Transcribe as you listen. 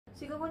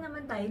siguro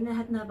naman tayo,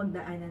 lahat na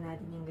pagdaanan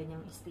natin yung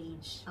ganyang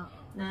stage.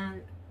 Na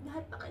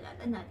lahat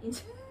pakilala natin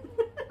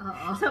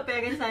sa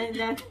parents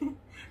natin.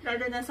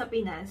 Lalo na sa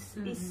Pinas,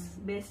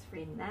 is best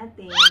friend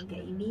natin,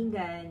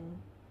 kaibigan,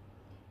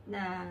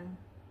 na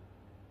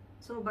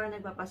sobrang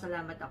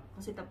nagpapasalamat ako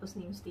kasi tapos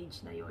na yung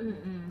stage na yun.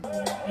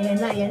 Ayan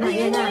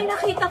na.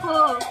 Nakita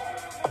ko!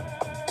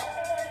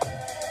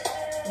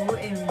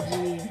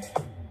 OMG.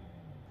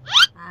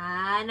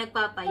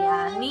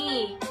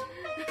 Nagpapayami.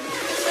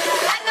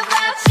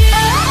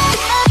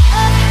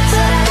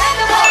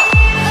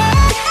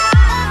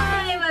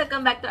 Hi!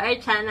 Welcome back to our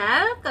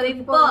channel.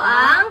 Kami po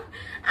ang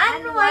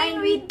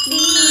Annewind with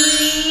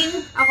Tin.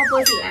 Ako po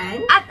si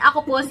Ann. At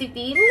ako po si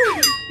Tin.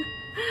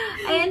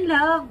 Ayan,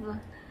 love.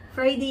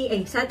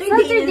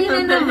 Saturday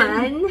na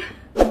naman.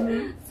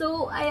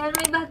 So, ayan,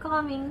 may bago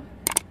kaming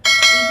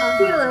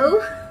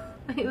pillow.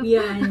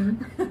 Yan.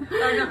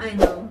 Parang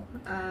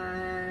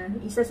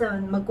isa sa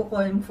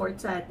magko-comfort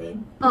sa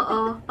atin.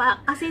 Oo.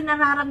 Kasi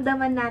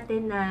nararamdaman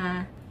natin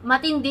na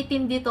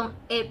matindi-tindi tong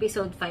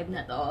episode 5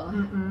 na to.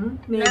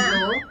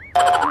 Medyo.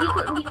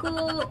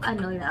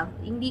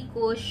 Hindi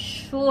ko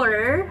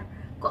sure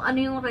kung ano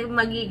yung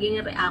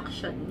magiging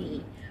reaction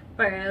ni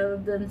Pearl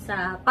dun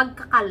sa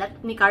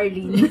pagkakalat ni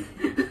Carlene.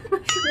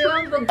 Di ba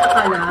ang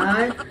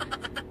pagkakalat?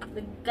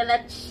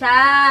 Nagkalat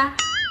siya.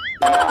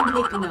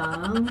 Public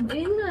lang.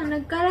 Ayun nga,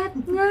 nagkalat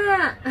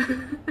nga.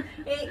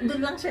 Doon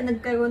lang siya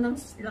nagkaroon ng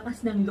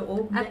lakas ng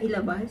loob na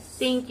ilabas.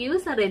 Thank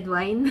you sa red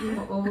wine.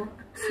 Oo.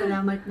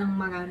 Salamat ng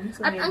marami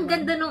sa At ang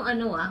ganda nung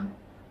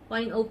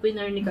wine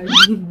opener ni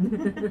Carlene.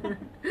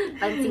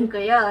 Pansin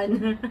ko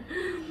yan.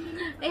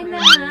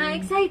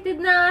 Excited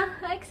na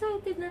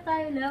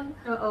tayo lang.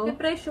 Oo. May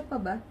presyo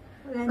pa ba?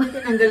 Wala na,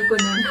 tinanggal ko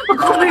na.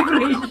 Ako may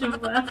presyo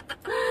pa.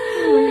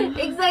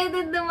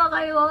 Excited na ba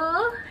kayo?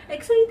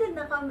 Excited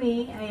na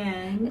kami.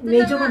 Ayan.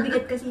 Medyo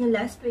mabigat kasi yung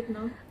last week,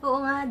 no?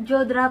 Oo nga,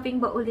 jaw-dropping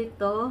ba ulit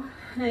to?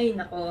 Ay,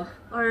 nako.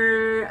 Or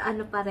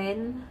ano pa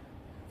rin?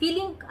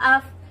 Feeling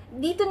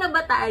dito na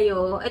ba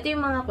tayo? Ito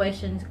yung mga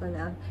questions ko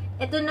lang.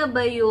 Ito na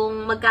ba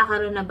yung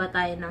magkakaroon na ba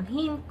tayo ng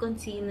hint kung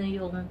sino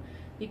yung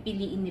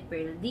pipiliin ni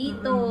Pearl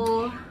dito?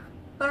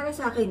 Para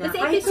sa akin kasi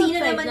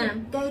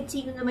kahit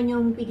sino naman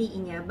yung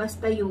piliin niya,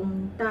 basta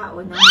yung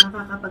tao na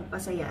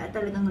nakakapagpasaya at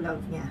talagang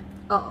love niya.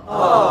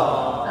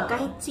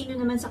 Kahit sino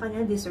naman sa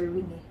kanya,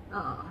 deserving eh.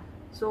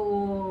 So,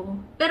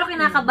 pero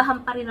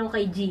kinakabahan pa rin ako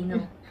kay Gino.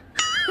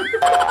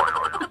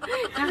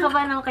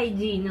 Kinakabahan ako kay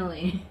Gino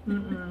eh.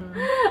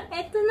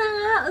 Ito na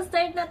nga,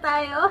 start na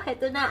tayo.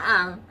 Ito na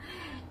ang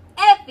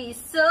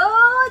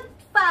episode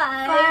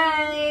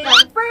 5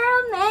 ng Pearl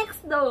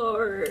Next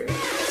Door.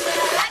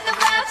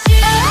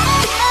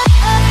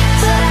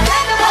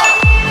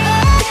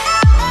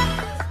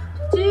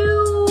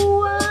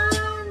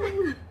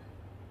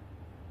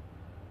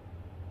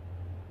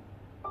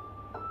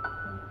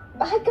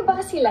 Bakit ka ba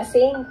kasi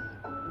lasing?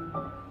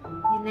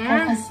 Yun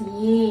na.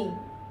 kasi.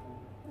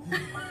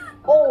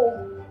 Oh,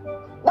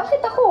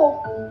 bakit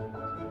ako?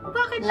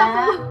 Bakit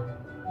ako?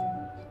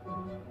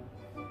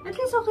 At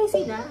least okay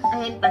sila.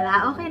 Ayan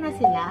pala, okay na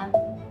sila.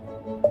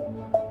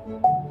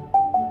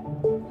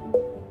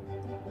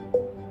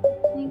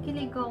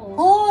 Nakikilig ako.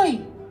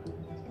 Hoy!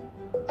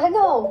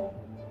 Ano?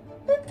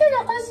 Ba't ka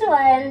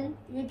nakaswal?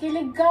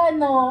 Kikilig ka,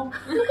 no?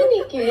 Ano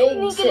kinikilig?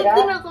 Nakikilig Sira?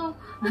 din ako.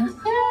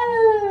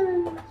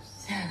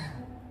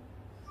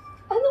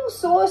 Anong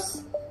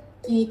sus?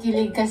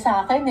 Kikilig ka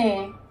sa akin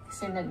eh.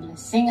 Kasi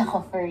naglasing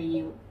ako for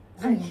you.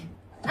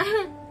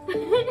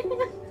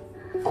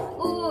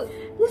 Oo.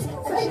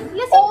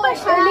 Lasing pa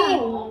siya.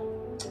 Arlene!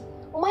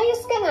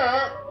 Umayos ka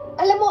nga.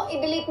 Alam mo,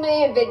 i-delete mo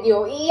yung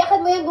video.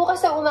 Iiyakan mo yan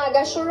bukas ng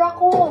umaga. Sure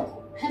ako.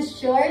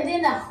 Sure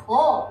din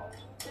ako.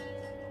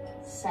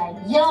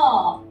 Sa'yo.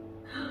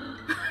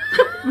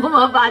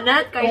 Bumaba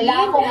na,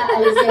 Carlene. Wala akong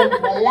aalisin.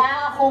 Wala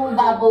akong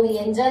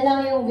babawiin. Diyan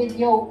lang yung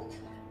video.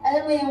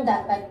 Alam mo yung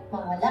dapat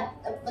mawala.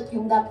 Dapat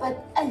yung dapat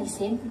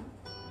alisin.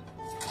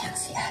 Yang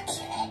si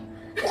Akire.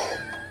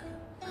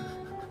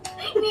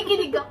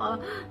 Nakikilig ako.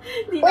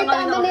 Uy,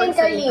 tama na yun,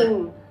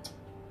 Carlene.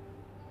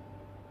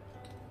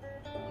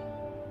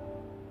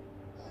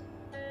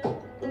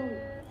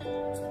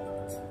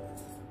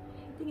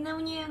 Tingnan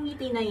mo niya yung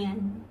ngiti na yan.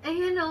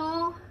 Ayun o.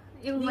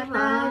 Yung Diba?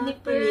 mata ni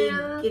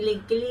Pearl.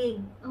 Kilig.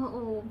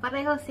 Oo,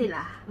 pareho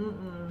sila.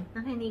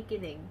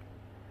 Nakinikilig.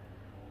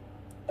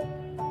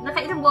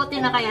 Nakailang bote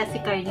na kaya si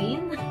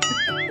Carlene?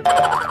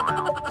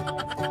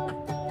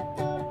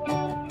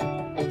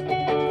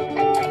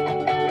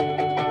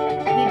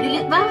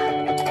 Didelete ba?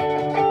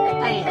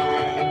 Ayan,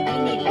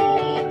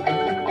 dinidelete.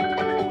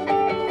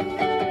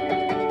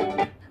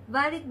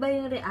 Valid ba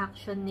yung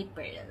reaction ni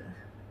Pearl?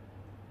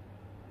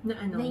 Na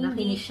ano? Na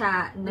hindi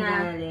siya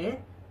nagalit?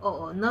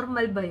 Oo,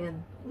 normal ba yun?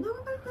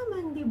 Normal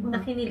naman, di ba?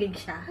 Nakinilig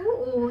siya?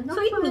 Oo, normal.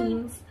 So it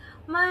means,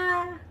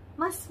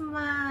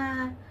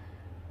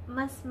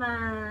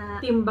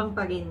 timbang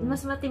pa rin.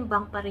 mas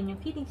matimbang pa rin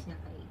yung feelings niya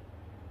kay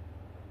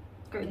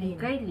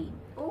Carlene.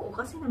 Oo,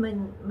 kasi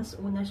naman, mas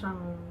una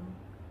siyang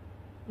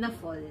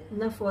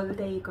Na-fall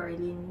kay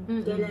Carlin.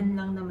 Kailan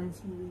lang naman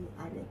si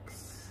Alex.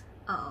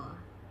 Oo.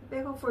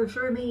 Pero for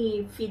sure,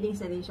 may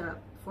feelings na rin siya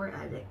for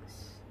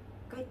Alex.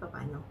 Kahit pa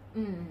paano.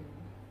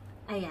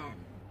 Ayan.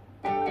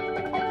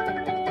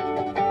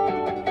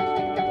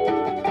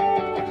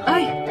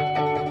 Ay!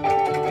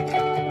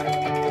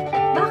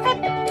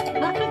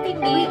 Bakit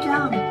hindi? Wait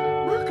lang.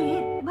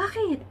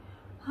 Bakit?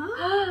 Ha?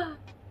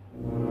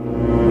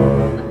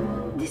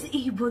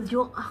 Disabled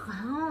yung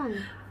account.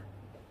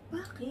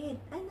 Bakit?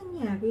 Ano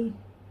nangyari?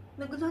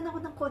 Naguluhan ako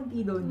ng konti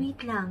doon.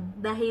 Wait lang.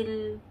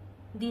 Dahil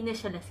di na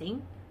siya lasing?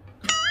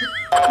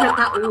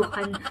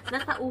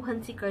 Natauhan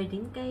si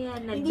Cardin kaya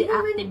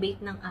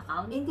nag-deactivate ng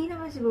account? Hindi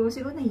naman siguro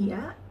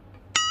nahiya.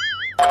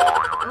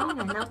 Oo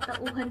nga,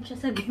 natauhan siya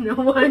sa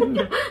ginawa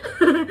niya.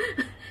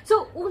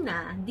 So,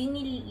 una,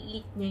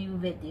 dinilit niya yung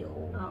video.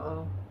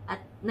 Oo.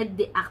 At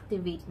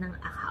nag-deactivate ng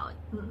account.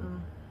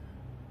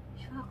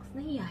 Shucks,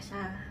 nahiya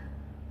siya.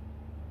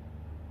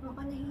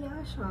 Baka nahiya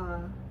siya.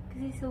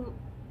 Kasi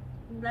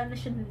wala na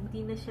siya,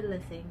 hindi na siya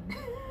lasing.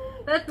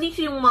 Pero at least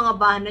yung mga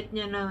banat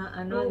niya na,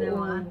 di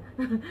ba?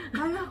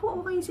 Kala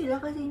ko okay sila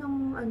kasi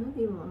nung,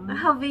 di ba?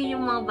 Habi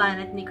yung mga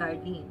banat ni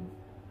Cardin.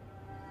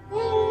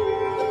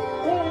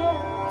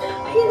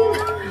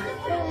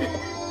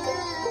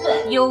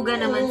 Yoga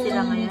naman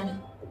sila ngayon.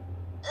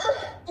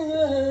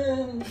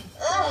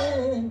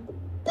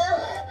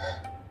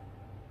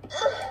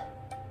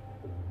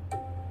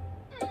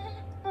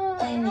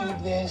 I need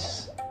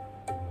this.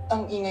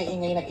 Ang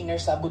ingay-ingay na inner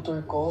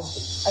saboteur ko.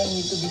 I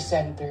need to be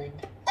centered.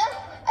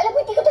 Alam mo,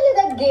 hindi ko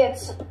talaga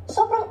gets.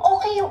 Sobrang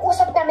okay yung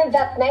usap namin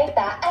that night,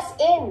 As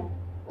in.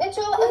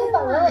 Medyo, pa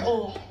nga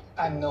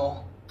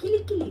Ano?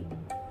 Kilig-kilig.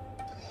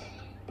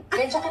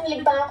 Medyo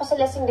kinilig pa nga ako sa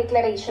lasing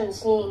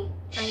declarations niya.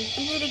 Ay,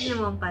 pinilig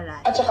naman pala.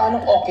 At saka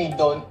anong okay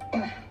doon?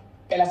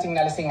 Lasing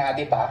na lasing nga,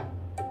 di ba?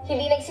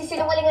 Hindi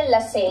nagsisinungaling ang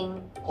lasing.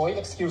 Hoy,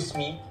 excuse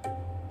me.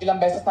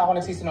 Ilang beses na ako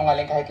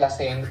nagsisinungaling kahit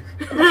lasing.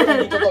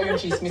 Hindi totoo yung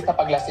chismis na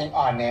paglasing,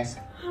 honest.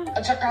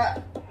 At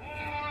saka...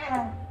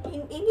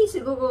 Hindi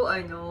siguro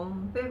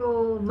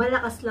pero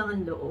malakas lang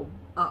ang loob.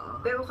 Oo.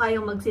 Pero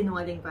kayang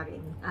magsinungaling pa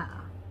rin.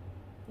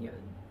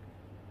 Yun.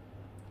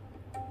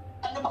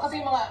 Ano ba kasi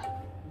yung mga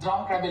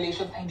drunk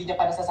revelations na hindi niya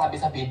pa nasasabi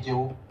sa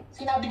video?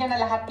 Sinabi niya na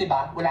lahat, di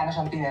ba? Wala na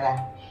siyang tinira.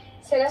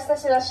 Silas na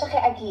silas siya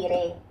kay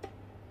Aguirre.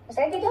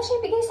 Basta hindi daw siya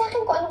ibigay sa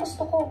akin kung ano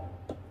gusto ko.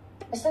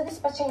 Basta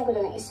dispatchin ko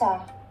daw yung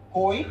isa.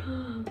 Hoy?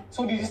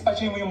 So,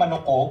 didispatchin mo yung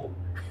manok ko?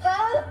 Ha?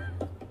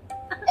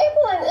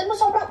 Alam mo,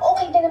 sobrang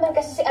okay din naman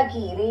kasi si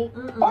Aguirre.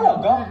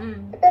 Talaga?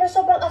 Pero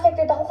sobrang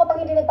affected ako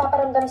kapag hindi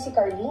nagpaparamdam si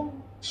Carlin.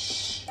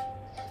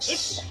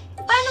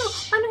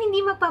 Paano hindi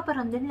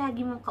magpaparamdam?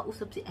 Lagi mong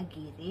kausap si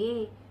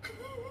Aguirre.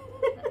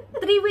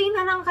 Three-way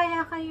na lang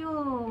kaya kayo.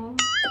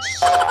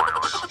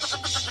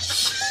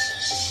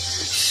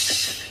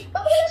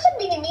 Bakit wala siyang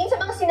binimin sa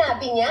mga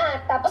sinabi niya?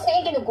 Tapos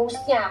ngayon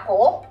ginughost niya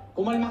ako?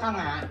 Kumalma ka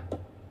nga.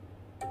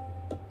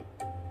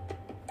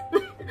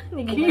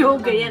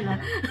 Nag-yoga yan,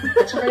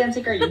 At saka yan si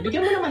Carlin,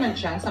 bigyan mo naman ng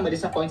chance na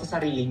ma-disappoint sa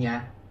sarili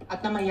niya.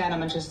 At na mahiya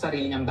naman siya sa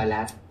sarili niyang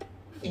balat.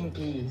 In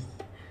peace.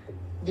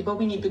 Di ba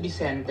we need to be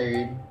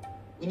centered?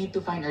 We need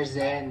to find our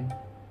zen.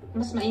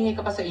 Mas maingay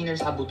ka pa sa inner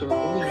saboteur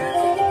ko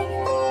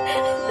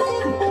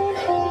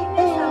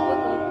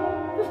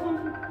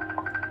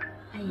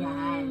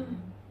Ayan.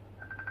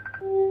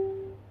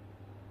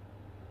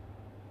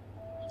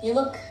 You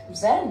look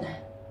zen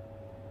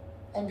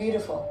and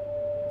beautiful,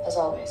 as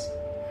always.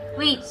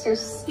 Wait,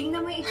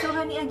 Tingnan mo yung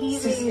itsura ni Aguirre.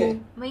 Siske.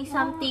 may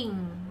something.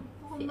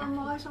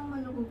 Mukha siyang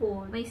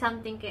malungkot. May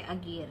something kay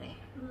Aguirre.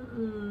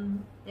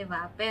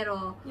 Diba?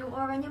 Pero, Yung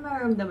aura niya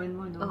mararamdaman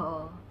mo, no?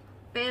 oo.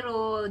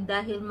 Pero,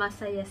 dahil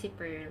masaya si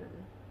Pearl,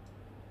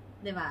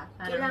 diba?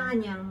 Kailangan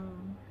niyang...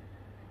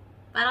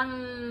 Parang,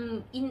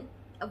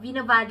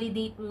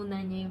 binavalidate muna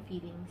niya yung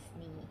feelings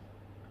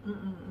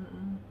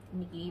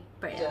ni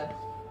Pearl. Yeah.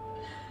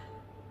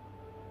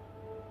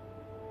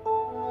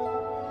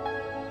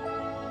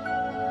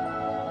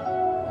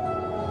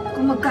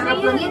 Kung magkaharap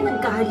lang yan,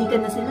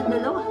 nagkahalikan na sila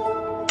dalawa.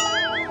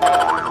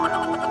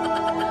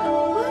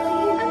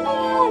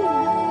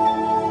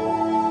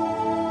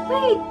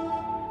 Wait!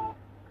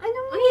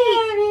 Anong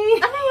nangyari?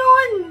 Ano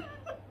yun?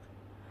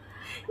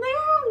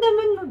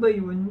 Nararamdaman mo ba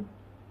yun?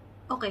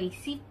 Okay,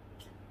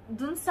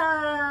 dun sa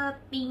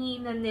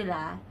tinginan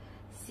nila,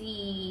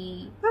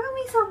 Parang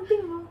may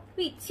something, mo.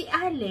 wait, si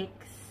Alex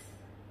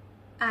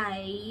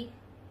ay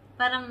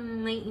parang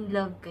may in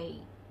love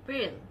kay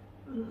Pearl.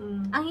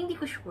 Ang hindi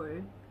ko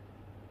sure,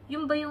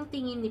 yung ba yung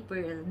tingin ni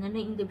Pearl na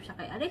na-in-love siya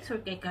kay Alex or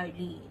kay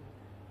Carly?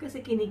 Kasi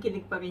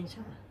kinikilig pa rin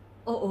siya.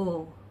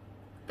 Oo.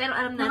 Pero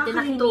alam natin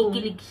na Nakakalito.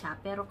 kinikilig siya,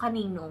 pero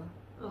kanino?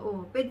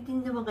 Oo. Pwede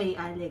din naman kay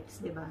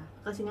Alex, di ba?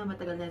 Kasi nga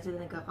matagal na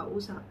sila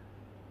nagkakausap.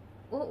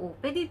 Oo,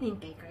 pwede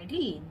din kay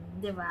Carly,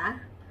 di ba?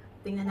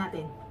 Tingnan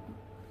natin.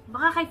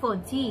 Baka kay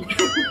Fonzie.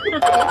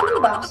 Hindi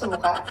ba ako sa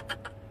mukha?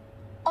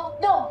 Oh,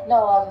 no,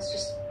 I was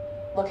just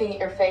looking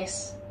at your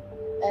face.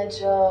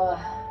 Medyo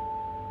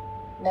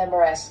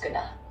memorized ko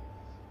na.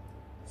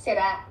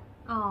 Sira.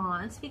 Oh,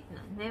 ang sweet na.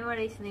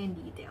 Memorize na yung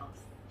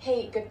details.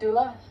 Hey,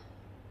 Gatula?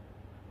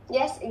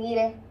 Yes,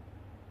 Agire.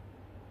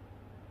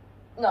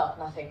 No,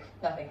 nothing.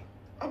 Nothing.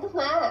 Ano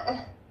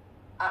nga?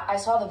 I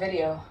saw the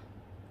video.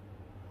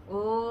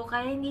 Oh,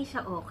 kaya hindi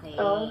siya okay.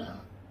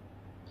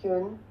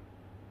 Yun.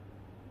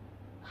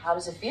 How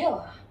does it feel?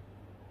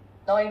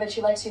 Knowing that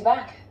she likes you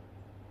back?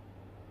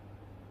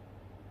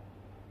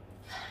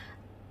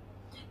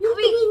 Yung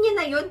tingin niya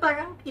na yun,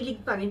 parang kilig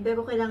pa rin,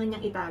 pero kailangan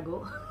niyang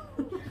itago.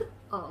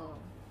 Oo.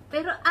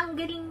 Pero ang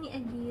galing ni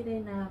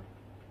Agire na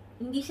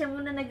hindi siya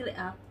muna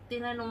nag-react.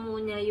 Tinanong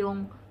mo niya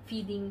yung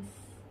feelings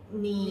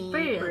Ni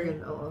Pearl,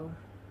 oo.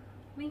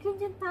 May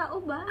ganyan tao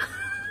ba?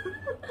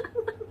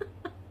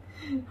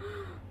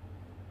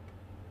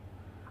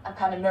 I'm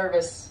kind of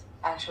nervous,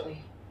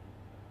 actually.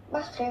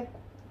 Bakit?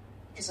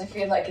 Because I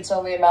feel like it's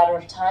only a matter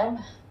of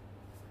time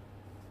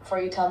before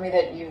you tell me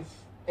that you've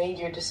made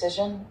your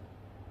decision.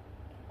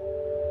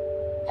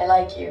 I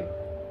like you.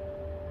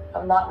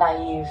 I'm not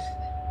naive.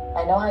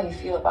 I know how you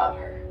feel about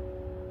her.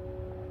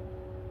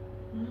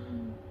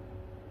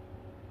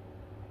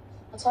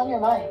 What's on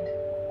your mind?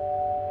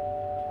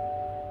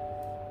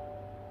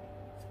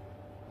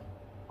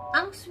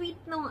 Ang sweet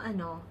nung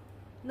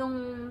nung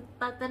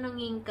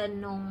tatanungin ka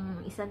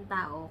nung isang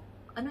tao,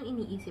 anong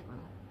iniisip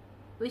mo?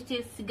 Which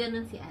is,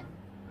 ganun si Anne.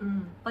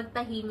 Pag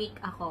tahimik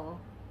ako,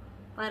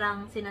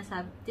 parang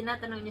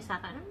tinatanong niya sa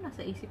akin, ano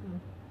nasa isip mo?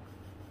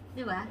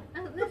 Diba?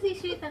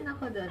 Nasisweetan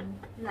ako dun.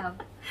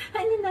 Love.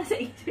 Ano nasa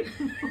isip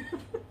mo?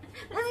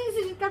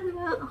 Nasisweetan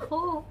lang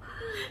ako.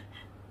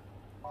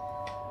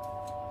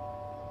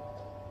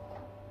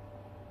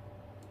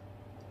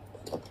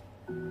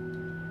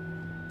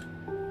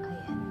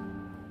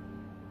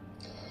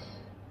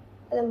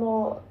 Alam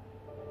mo,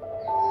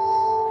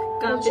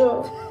 medyo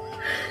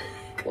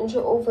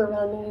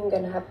overwhelming yung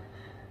ganap.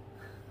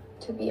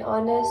 To be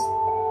honest,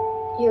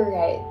 you're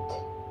right.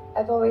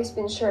 I've always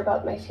been sure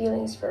about my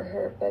feelings for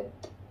her, but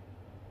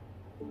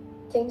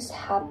things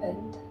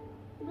happened.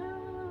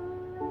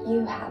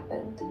 You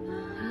happened.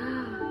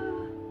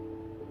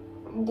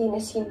 Hindi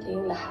na simple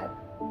yung lahat.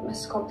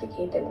 Mas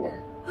complicated na.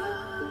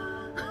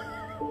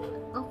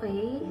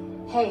 Okay.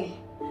 Hey,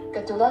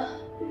 Gatula?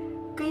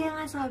 Kaya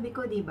nga sabi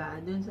ko, diba,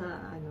 dun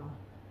sa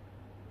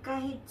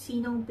kahit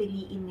sinong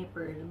piliin ni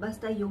Pearl,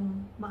 basta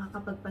yung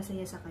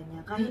makakapagpasaya sa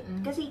kanya. Kahit,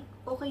 kasi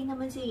okay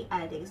naman si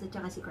Alex at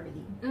saka si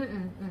Carlin.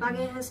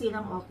 Parehas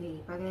silang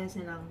okay. Parehas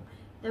silang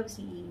love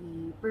si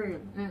Pearl.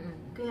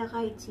 Kaya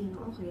kahit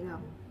sino, okay lang.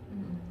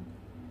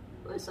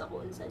 Basta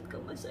kung saan ka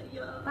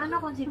masaya.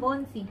 Paano kung si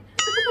Ponzi?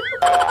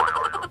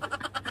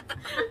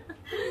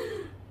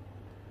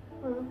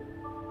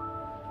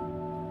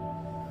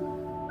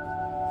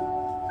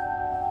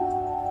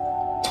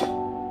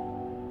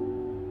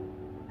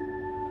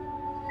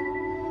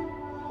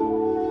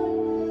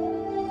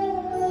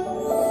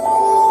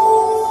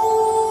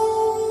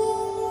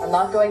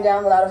 I'm not going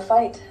down without a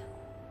fight.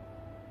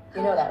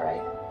 You know that,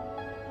 right?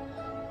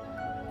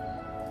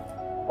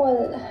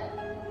 Well,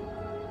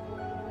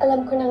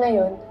 alam ko na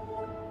ngayon.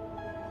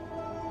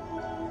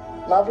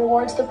 Love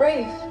rewards the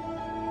brave.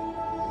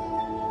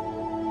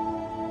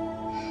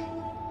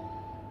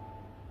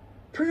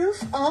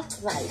 Proof of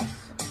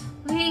life.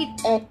 Wait.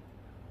 Eh.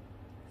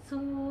 So,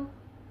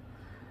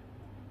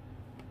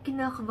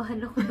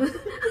 kinakabahan ako dun.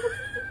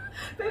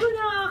 Pero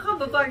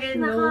nakakaba pa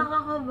rin, no?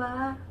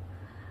 Nakakakaba.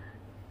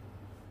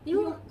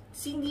 Yung,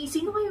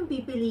 sino kayong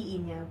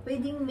pipiliin niya?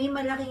 Pwedeng may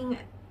malaking,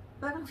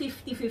 parang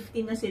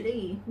 50-50 na sila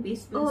eh.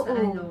 Based dun sa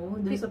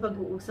dun sa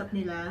pag-uusap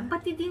nila.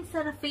 Pati din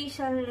sa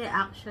facial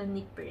reaction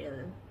ni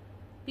Pearl,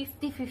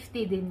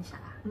 50-50 din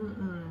siya.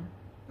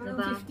 Parang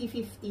diba?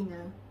 50-50 na.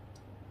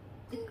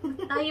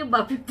 Tayo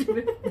ba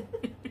 50-50?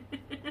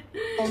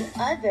 And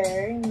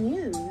other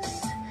news.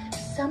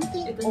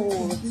 Something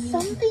old,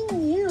 something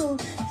new,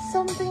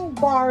 something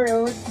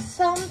borrowed,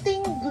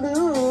 something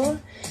blue.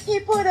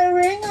 He put a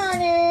ring on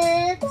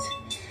it.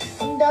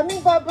 Ang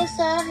daming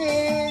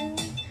babasahin.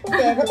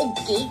 Pero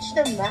engaged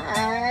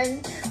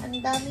naman.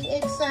 Ang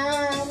daming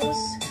exams.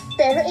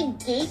 Pero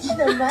engaged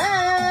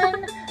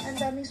naman. Ang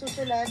daming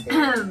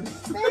susulatin.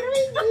 Pero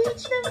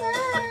engaged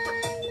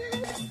naman.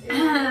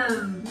 Pero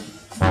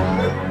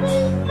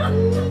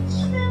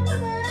engaged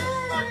naman.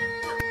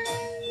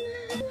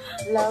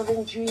 Love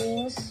and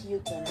dreams, you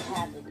can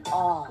have it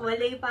all.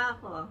 Walay pa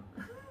ako.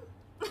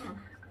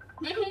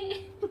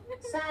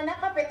 Sana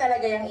kape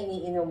talaga yung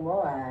iniinom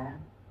mo, ah.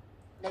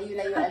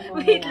 Layo-layuan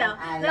mo Wait muna lang. ang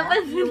alak.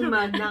 Napansin Yung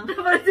mag ng...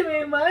 Napansin mo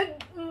yung mag?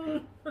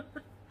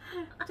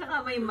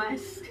 Tsaka may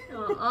mask.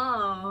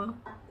 Oo.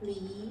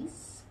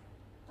 Please,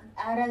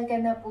 mag-aral ka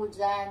na po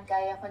dyan.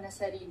 Kaya ko na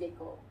sarili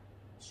ko.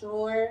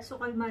 Sure? So,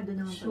 kalmado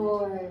naman pala.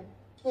 Sure.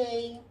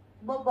 Okay,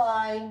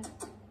 bye-bye.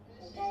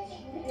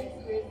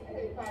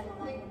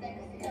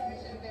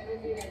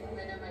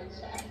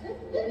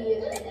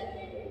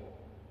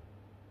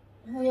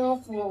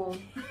 Ayoko.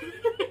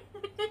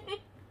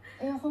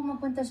 Ayoko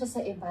mapunta siya sa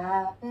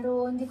iba.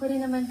 Pero hindi ko rin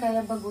naman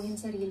kaya baguhin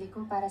sarili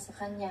ko para sa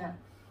kanya.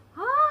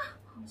 Ha?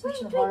 Such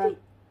a Wait, horror. wait.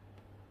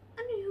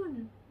 Ano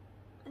yun?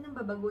 Anong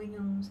babaguhin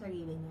yung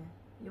sarili niya?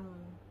 Yung...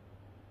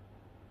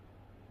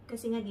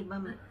 Kasi nga, di ba,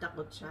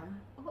 takot siya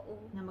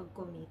Oo. na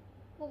mag-commit.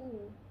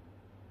 Oo.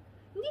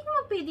 Hindi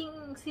naman pwedeng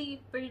si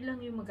Pearl lang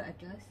yung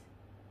mag-a-adjust.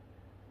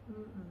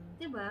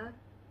 Diba?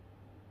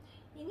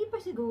 Hindi pa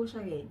siguro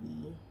siya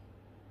ready.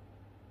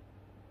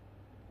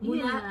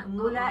 Yeah,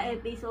 Mula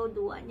episode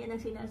 1, yan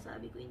ang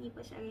sinasabi ko, hindi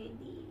pa siya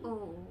ready.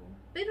 Oo.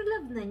 Pero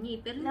love na niya,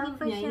 pero Love hindi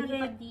pa niya, siya hindi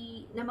pa- ready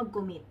Na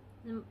mag-commit.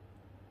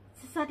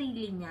 sa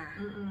sarili niya.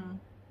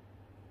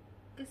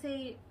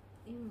 Kasi,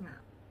 yun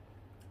nga,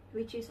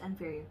 Which is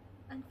unfair.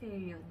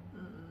 unfair yun.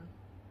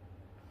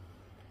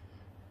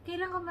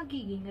 Kailan ka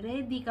magiging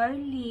ready,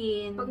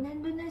 Carlin? Pag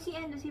nandun na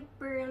si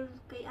Pearl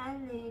kay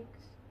Alex.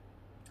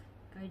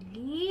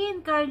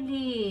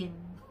 Carlin!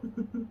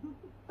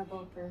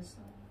 About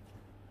person.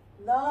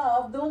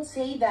 Love, don't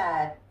say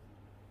that.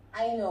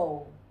 I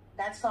know.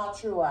 That's not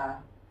true, ah.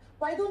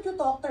 Why don't you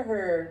talk to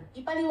her?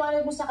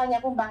 Ipaliwanag mo sa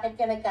kanya kung bakit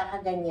ka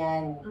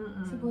nagkakaganyan.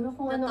 Siguro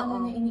kung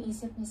ano-ano na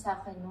iniisip niya sa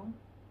akin, no?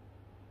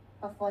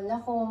 Pa-fall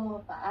ako,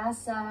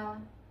 paasa.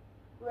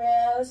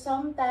 Well,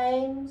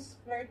 sometimes,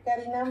 flirt ka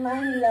rin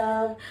naman,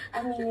 love.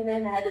 Aminin na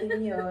natin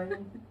yun.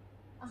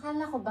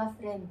 Akala ko ba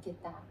friend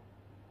kita?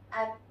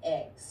 At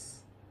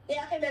ex.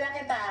 Kaya kilala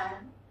kita.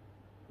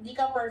 Hindi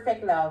ka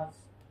perfect, love.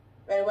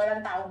 Well, walang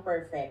taong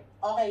perfect.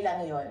 Okay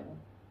lang yun.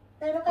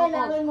 Pero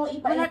kailangan mo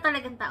Wala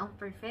talagang taong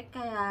perfect,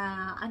 kaya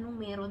anong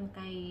meron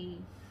kay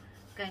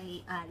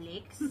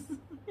Alex?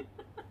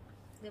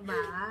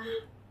 Diba?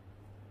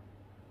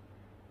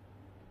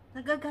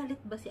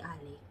 Nagagalit ba si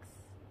Alex?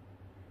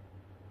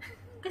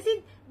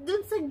 Kasi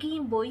dun sa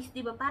Game Boys,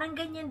 diba, parang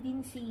ganyan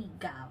din si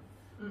Gav.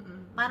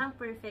 Parang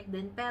perfect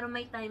din, pero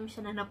may time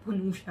siya na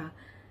napuno siya.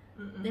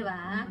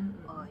 Diba?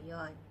 O,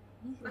 yun.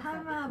 Baka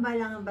mahaba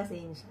lang ang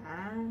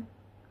pasensya.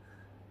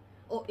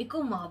 O,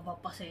 ikaw mahaba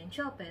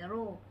pasensya,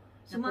 pero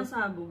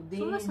Sumasabog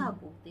din.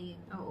 sumasabog din.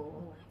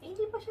 Oo. Eh,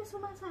 hindi pa siya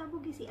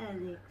sumasabog si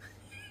Alex.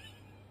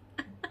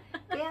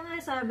 Kaya nga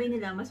sabi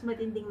nila, mas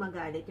matinding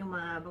magalit yung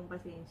mahabang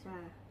pasensya.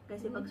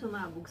 Kasi pag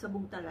sumabog,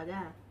 sabog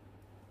talaga.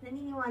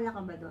 Naniniwala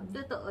ka ba doon?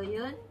 Totoo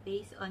yun,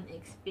 based on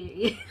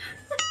experience.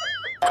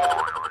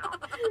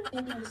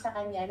 hindi sa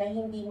kanya na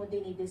hindi mo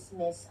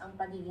dinidismiss ang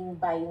pagiging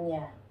bi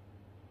niya.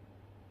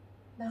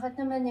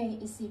 Bakit naman niya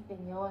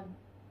iisipin yon?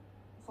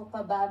 Ako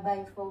pa ba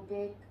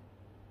biphobic?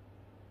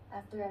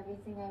 After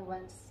everything I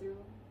went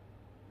through.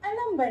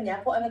 Alam ba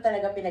niya kung ano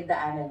talaga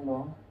pinagdaanan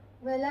mo?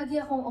 Well, lagi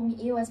akong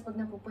umiiwas pag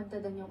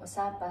napupunta doon yung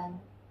usapan.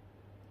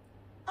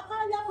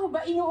 Akala ko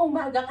ba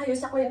inuumaga kayo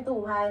sa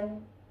kwentuhan?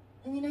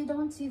 I mean, I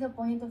don't see the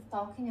point of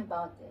talking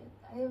about it.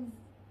 I've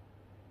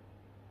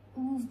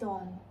moved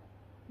on.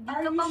 Are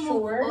Ka you pa move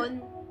sure? on.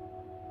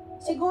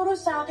 Siguro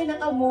sa akin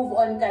naka-move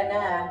on ka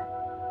na.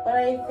 But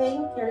I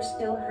think you're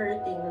still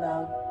hurting,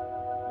 love.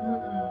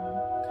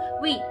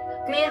 Wait,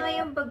 Kaya nga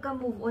yung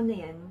pagka-move on na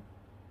yan,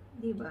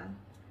 di ba?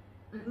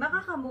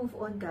 Makaka-move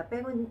on ka,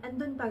 pero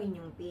andun pa rin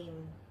yung pain.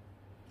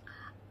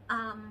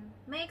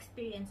 may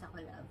experience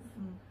ako, love,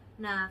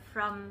 na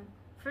from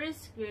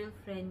first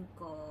girlfriend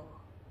ko,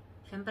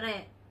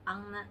 syempre,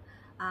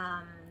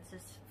 sa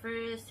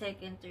first,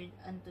 second, third,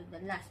 and to the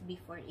last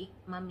before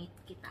ma-meet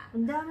kita.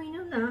 Ang dami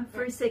nun na.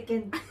 First,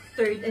 second,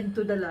 third, and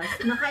to the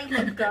last.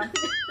 Nakailan ka?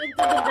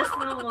 Nagtutudas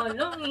na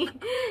ngolong eh.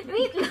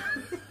 Wait lang.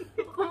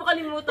 Kung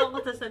makalimutan ko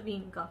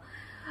sasabihin ko.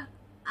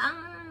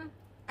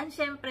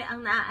 Syempre,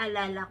 ang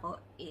naaalala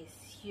ko is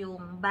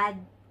yung bad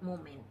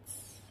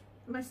moments.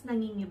 Mas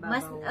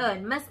nangingibabaw.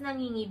 Mas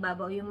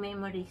nangingibabaw yung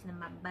memories ng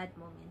mga bad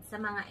moments sa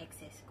mga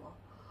exes ko.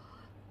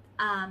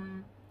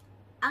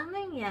 Ang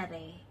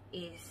nangyari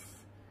is,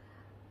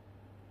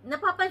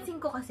 napapansin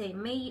ko kasi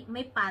may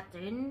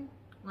pattern.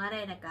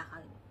 Ngari,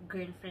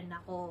 nagkaka-girlfriend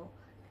ako.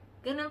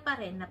 Ganun pa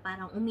rin na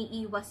parang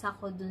umiiwas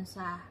ako dun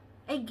sa,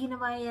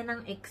 ginawa yan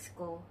ng ex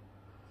ko.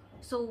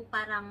 So,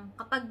 parang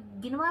kapag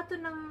ginawa to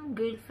ng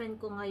girlfriend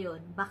ko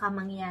ngayon, baka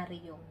mangyari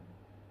yung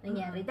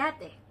nangyari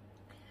dati.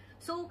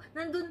 So,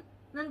 nandun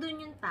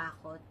yung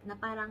takot na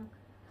parang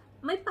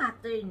may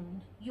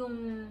pattern yung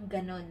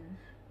ganun.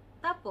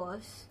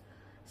 Tapos,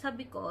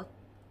 sabi ko,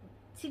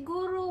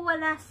 siguro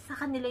wala sa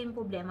kanila yung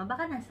problema,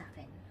 baka nasa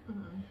akin.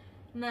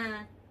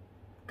 Na,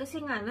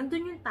 kasi nga,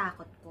 nandun yung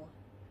takot ko.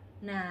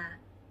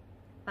 Na,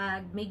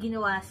 pag may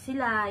ginawa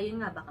sila, yun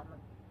nga, baka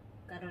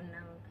magkaroon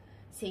ng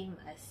same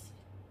as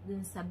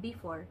dun sa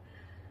before.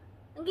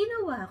 Ang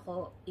ginawa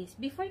ko is,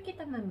 before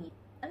kita ma-meet,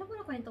 alam mo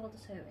na kwento ko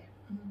to sa'yo eh.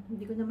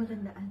 Hindi ko na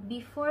matandaan.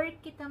 Before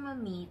kita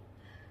ma-meet,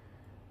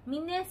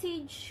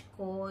 minessage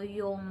ko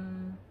yung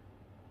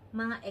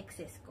mga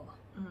exes ko.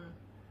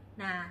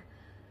 Na,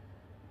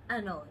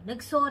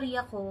 nag-sorry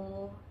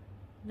ako,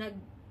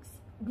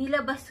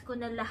 nilabas ko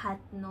na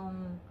lahat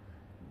nung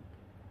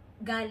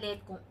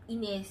galit, kung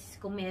inis,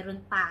 kung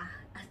meron pa,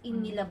 as in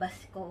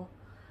nilabas ko.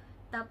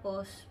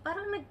 Tapos,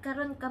 parang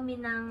nagkaroon kami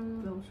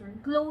ng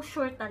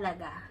closure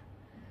talaga.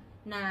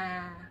 Na,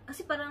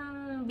 kasi parang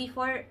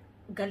before,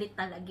 galit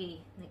talaga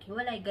eh.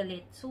 Naghiwalay,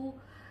 galit. So,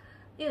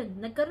 yun,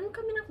 nagkaroon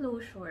kami ng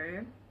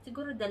closure.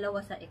 Siguro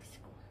dalawa sa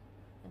ex ko.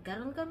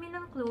 Nagkaroon kami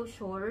ng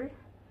closure.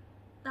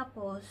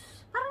 Tapos,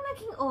 parang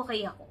naging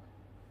okay ako.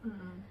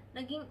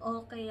 naging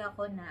okay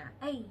ako na,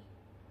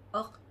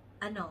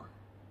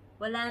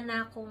 wala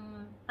na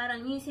akong,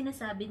 parang yung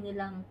sinasabi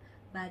nilang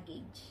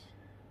baggage.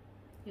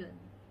 Yun.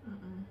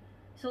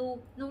 So,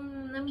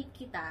 nung na-meet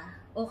kita,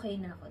 okay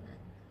na ako na.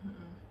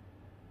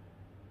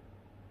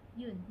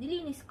 Yun.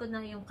 Nilinis ko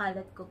na yung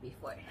kalat ko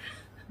before.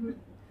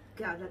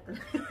 Kalat.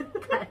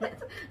 Kalat.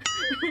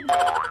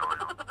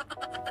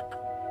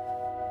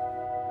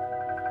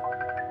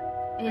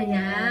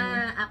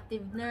 Ayan,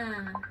 active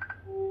na.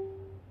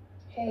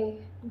 Hey.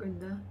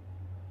 Ganda.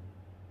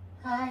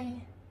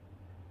 Hi.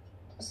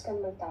 Tapos kang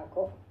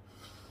magtago.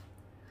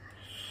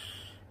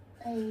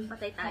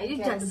 Patay tayo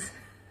dyan.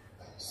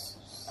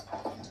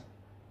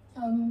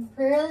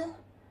 Pearl,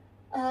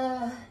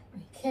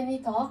 can we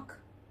talk?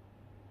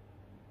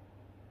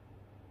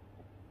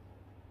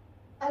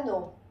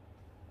 Ano?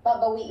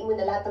 Babawiin mo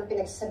na lahat ng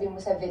pinagsasabi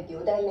mo sa video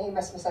dahil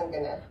nahimasmasan ka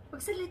na?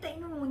 Pagsalitain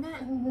mo muna.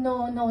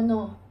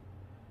 No.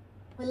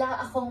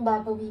 Wala akong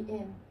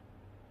babawiin.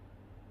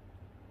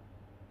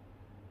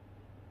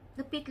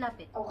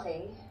 Lapit.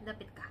 Okay.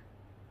 Lapit ka.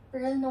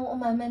 Pearl, nung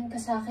umaman ka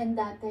sa akin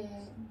dati,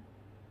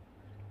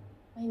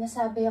 may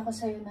nasabi ako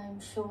sa'yo na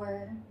I'm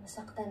sure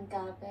nasaktan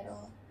ka,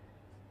 pero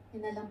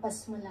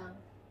pinalampas mo lang.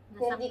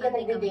 Hindi ka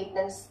nag-date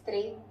ng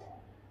straight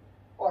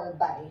or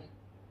bi?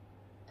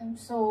 I'm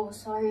so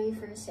sorry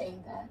for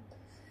saying that.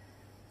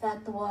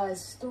 That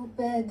was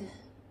stupid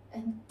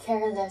and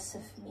careless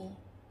of me.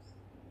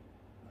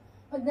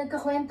 Pag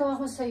nagkakwento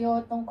ako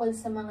sa'yo tungkol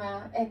sa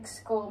mga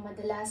ex ko,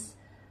 madalas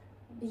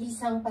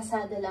bilisang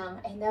pasada lang.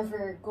 I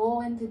never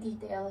go into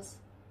details.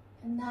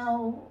 And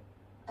now,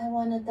 I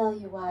wanna tell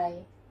you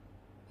why.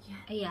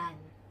 Ayan.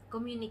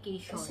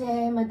 Communication.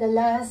 Kasi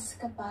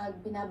madalas kapag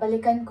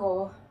binabalikan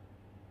ko,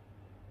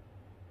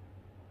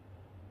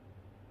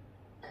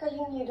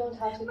 Colleen, you don't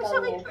have to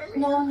tell me.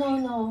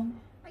 no.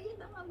 Ayun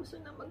na nga, gusto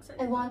na magsalita.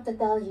 I want to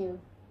tell you.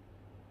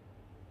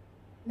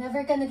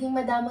 Never ka naging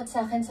madamot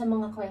sa akin sa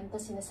mga kwento.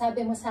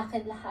 Sinasabi mo sa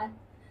akin lahat.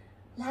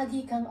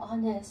 Lagi kang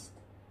honest.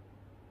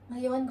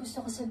 Ngayon,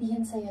 gusto ko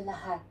sabihin sa'yo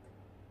lahat.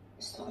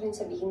 Gusto ko rin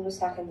sabihin mo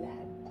sa akin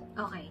lahat.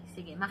 Okay,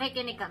 sige.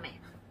 Makikinig kami.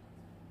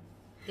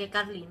 Kay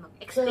Carlene, Jill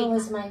mag-explain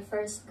was ka. my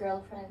first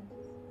girlfriend.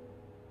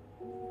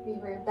 We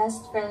were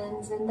best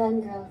friends and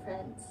then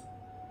girlfriends.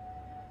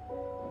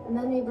 And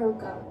then we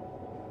broke up.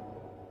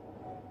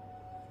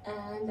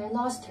 And I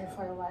lost her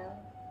for a while.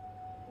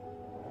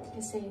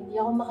 Kasi hindi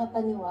ako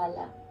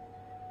makapaniwala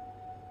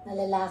na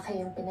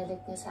lalaki yung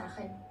pinalit niya sa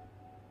akin.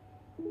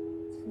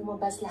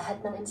 Lumabas lahat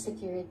ng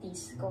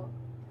insecurities ko.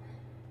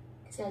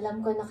 Kasi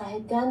alam ko na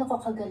kahit gaano ko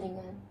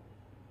kagalingan,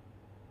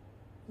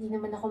 hindi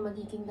naman ako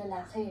magiging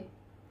lalaki.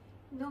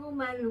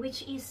 Normal,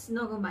 which is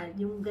normal,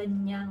 yung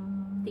ganyang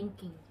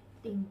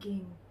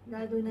thinking.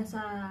 Lalo na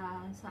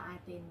sa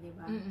atin, di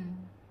ba?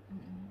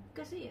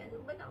 Kasi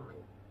ano ba naman?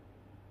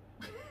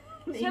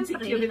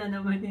 Na-insecure na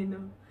naman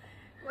no?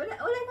 Wala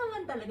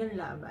naman talagang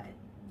laban.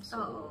 So,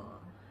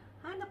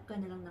 hanap ka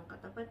na lang ng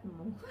katapat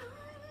mo.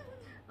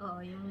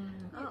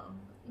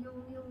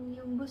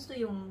 Yung gusto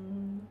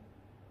yung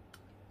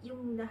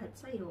lahat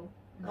sa'yo.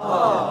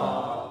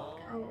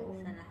 Sa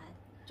lahat.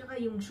 Tsaka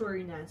yung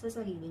sure na sa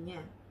sarili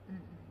niya.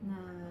 Na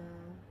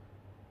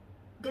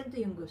ganito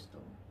yung gusto.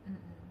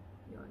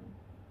 Yun.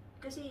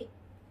 Kasi,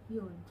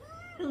 yun.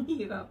 Ang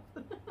hirap.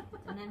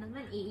 Ito na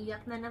naman,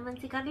 iiyak na naman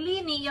si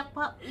Carlene. Iiyak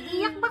ba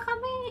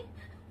kami?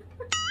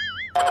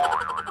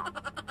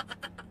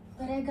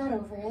 But I got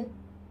over it.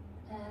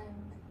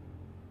 And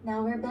now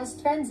we're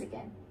best friends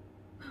again.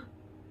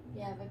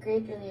 We have a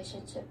great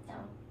relationship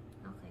now.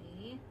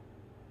 Okay.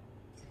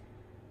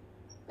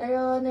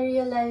 Pero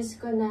na-realize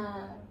ko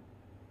na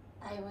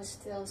I was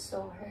still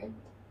so hurt.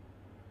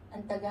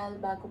 Ang tagal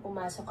bago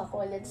pumasok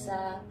ako ulit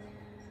sa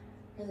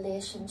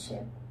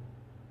relationship.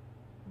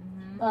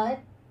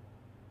 But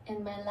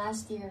in my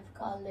last year of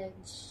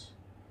college,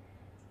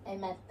 I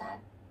met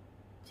Pat.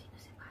 Sino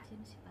si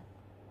Pat?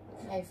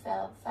 I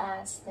fell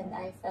fast and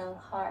I fell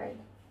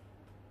hard.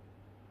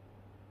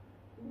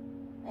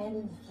 I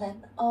let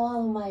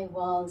all my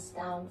walls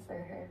down for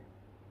her.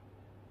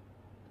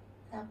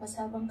 Tapos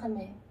habang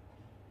kami,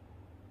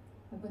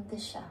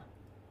 nabuntis siya.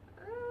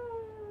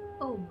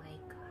 Oh my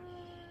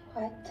gosh.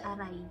 What?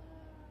 Aray.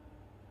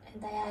 And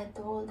I had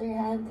to hold her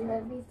hand through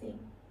everything.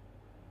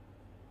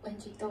 When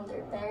she told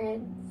her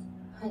parents,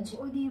 when she...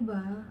 O,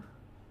 diba?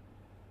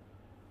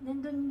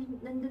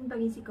 Nandun pa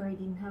rin si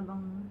Cardin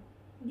habang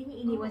hindi niya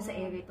iniwan sa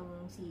ere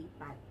tong si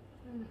Pat.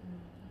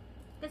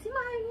 Kasi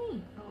mahal niya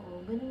eh. Oo,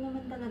 ganun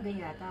naman talaga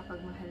yata pag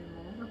mahal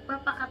mo.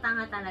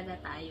 Magpapakatanga talaga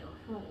tayo.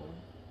 Oo.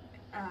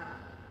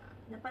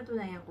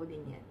 Napatunayan ko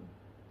din yan.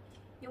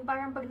 Yung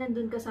parang pag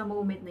nandun ka sa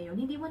moment na yun,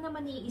 hindi mo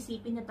naman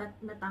iisipin na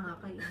tanga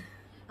ka eh.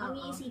 Ang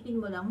iisipin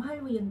mo lang,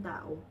 mahal mo yung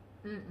tao.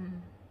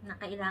 Na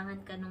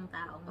kailangan ka nung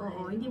taong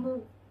Oo, hindi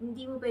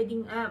mo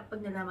pwedeng, pag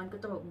nalaman ko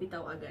to,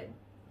 bitaw agad.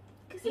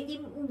 Kasi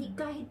hindi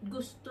kahit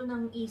gusto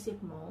ng isip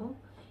mo,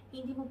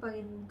 hindi mo pa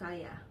rin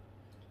kaya.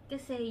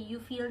 Kasi you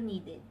feel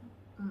needed.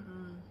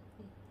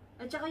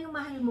 At saka yung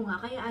mahal mo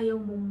nga, kaya ayaw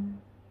mong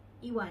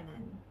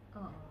iwanan.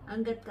 Oo.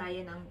 Hanggat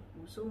kaya ng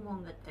puso mo,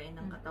 hanggat kaya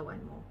ng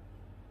katawan mo.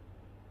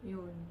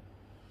 Yun.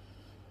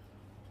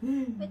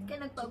 Ba't ka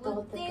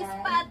nagpabuntis,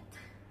 Dad. Pat?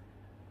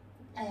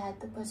 I had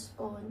to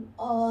postpone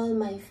all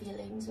my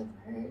feelings of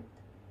hurt.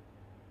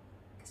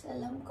 Kasi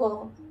alam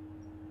ko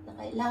na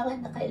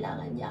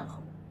kailangan niya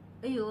ako.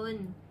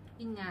 Ayun.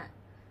 Yun nga.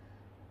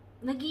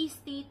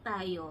 Nag-i-stay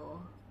tayo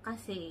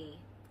kasi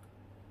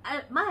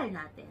mahal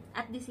natin.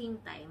 At the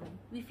same time,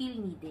 we feel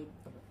needed.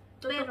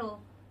 Pero,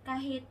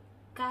 kahit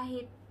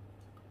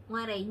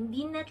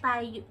hindi na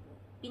tayo,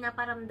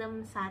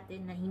 pinaparamdam sa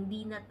atin na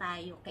hindi na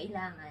tayo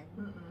kailangan,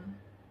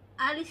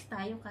 alis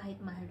tayo kahit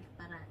mahal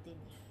pa natin.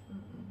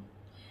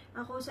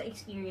 Ako sa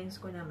experience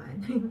ko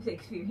naman,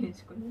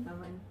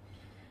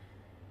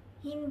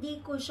 hindi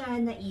ko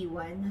siya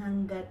naiwan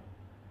hanggat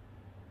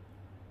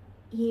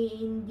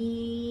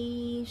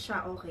hindi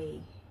siya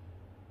okay.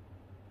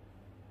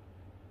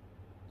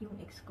 Yung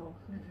ex ko.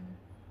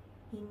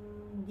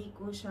 Hindi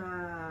ko siya,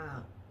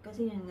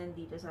 kasi yun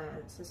nandito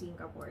sa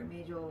Singapore,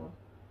 medyo,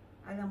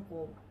 alam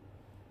ko,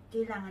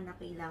 kailangan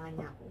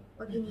niya ako.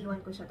 Pag iniwan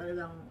ko siya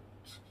talagang,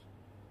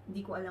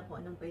 hindi ko alam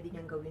kung anong pwede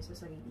niyang gawin sa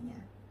sarili niya.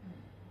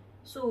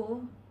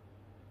 So,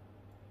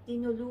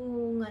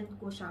 tinulungan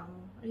ko siyang,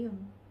 ayun,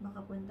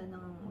 makapunta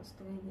ng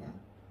Australia.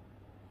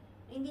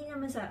 Hindi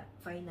naman sa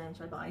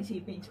financial, baka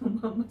isipin yung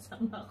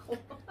mamasang ako.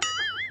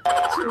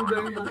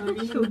 Sugar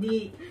mommy,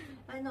 hindi.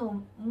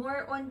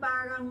 More on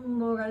parang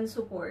moral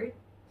support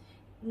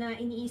na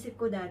iniisip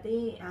ko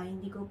dati,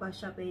 hindi ko pa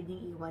siya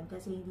pwedeng iwan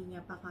kasi hindi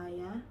niya pa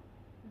kaya.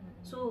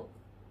 So,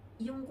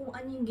 yung kung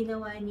ano yung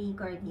ginawa ni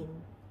Cardin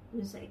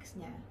dun sa ex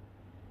niya,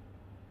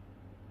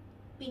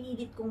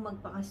 pinilit kong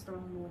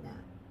magpaka-strong muna.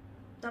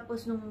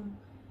 Tapos nung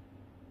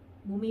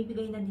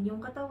bumibigay na din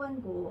yung katawan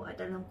ko at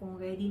alam kong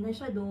ready na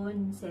siya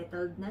doon,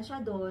 settled na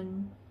siya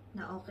doon,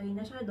 na okay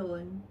na siya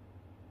doon,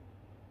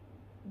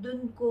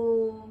 doon ko,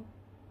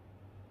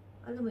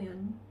 alam mo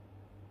yun,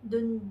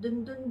 doon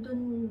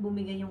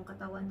bumigay yung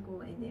katawan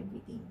ko and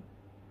everything.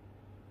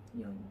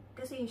 Yun.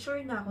 Kasi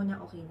sure na ako na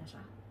okay na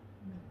siya.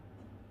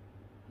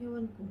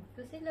 Ewan ko.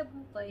 Kasi love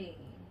mo pa eh.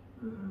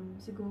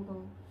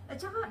 Siguro. At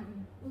saka,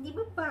 hindi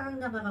ba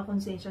parang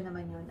nakakakonsensya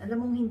naman yun?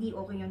 Alam mong hindi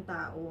okay yung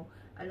tao.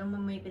 Alam mo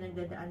may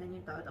pinagdadaanan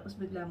yung tao. Tapos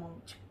bigla mong...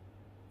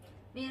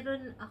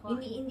 Meron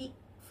ako... Hindi,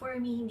 for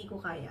me, hindi ko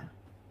kaya.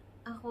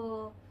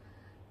 Ako,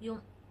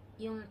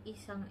 yung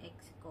isang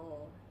ex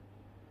ko,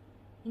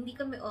 hindi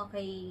kami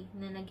okay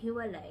na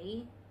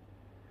naghiwalay.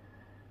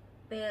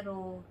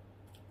 Pero,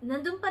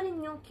 nandun pa rin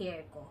yung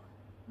care ko.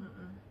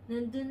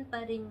 Nandun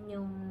pa rin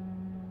yung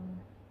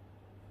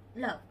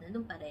love.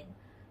 Nandun pa rin.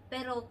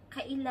 Pero,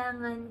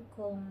 kailangan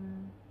kong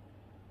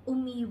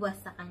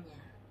umiwas sa kanya.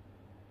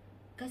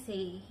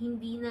 Kasi,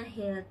 hindi na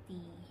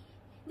healthy.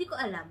 Hindi ko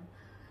alam.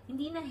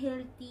 Hindi na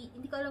healthy.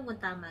 Hindi ko alam kung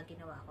tama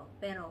ginawa ko.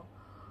 Pero,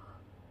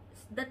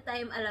 that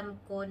time, alam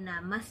ko na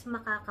mas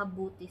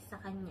makakabuti sa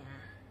kanya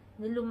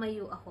na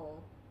lumayo ako.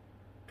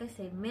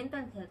 Kasi,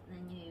 mental health na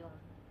niya yung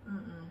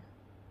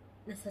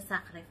nasa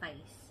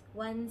sacrifice.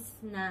 Once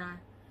na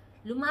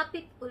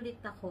lumapit ulit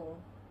ako,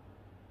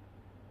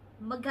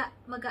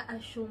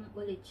 mag-a-assume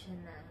ulit siya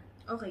na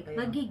okay kayo.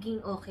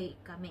 Magiging okay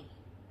kami.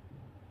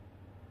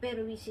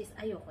 Pero which is,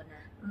 ayoko na.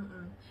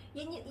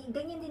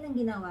 Ganyan din ang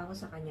ginawa ko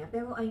sa kanya.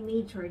 Pero I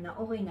made sure na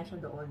okay na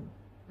siya doon.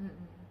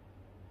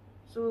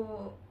 So,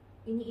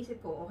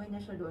 iniisip ko, okay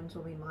na siya doon.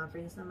 So, may mga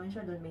friends naman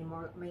siya doon.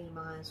 May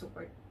mga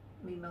support.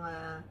 May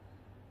mga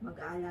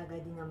mag-aalaga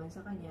din naman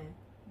sa kanya.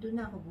 Doon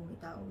na ako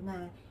bumitaw.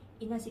 Na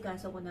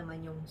inasikaso ko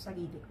naman yung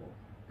sarili ko.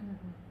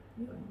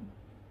 Yun.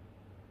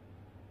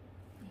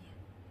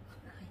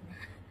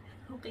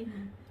 Okay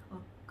na.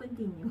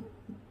 Continue.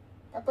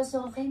 Tapos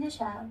okay na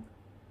siya.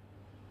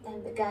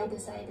 Then the guy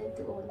decided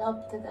to own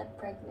up to that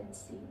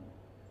pregnancy.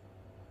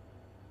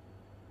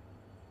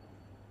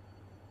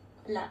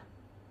 Wala.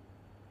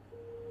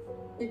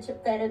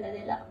 Pera na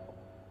nila ako.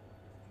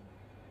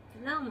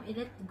 Kailangan mo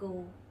i-let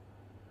go.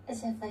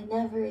 As if I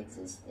never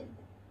existed.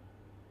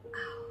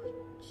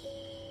 Ouch.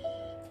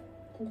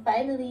 And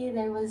finally,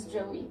 there was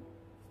Joey.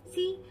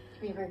 See?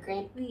 We were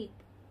great. Wait.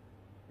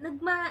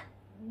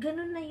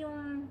 Ganun na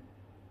yung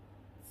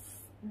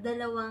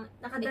nakadalawa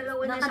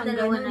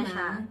na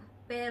siya.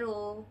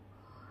 Pero,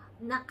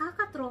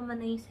 nakakatrauma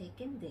na yung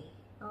second eh.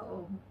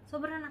 Oo.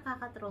 Sobrang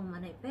nakakatrauma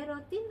na eh. Pero,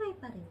 tinry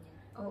pa rin niya.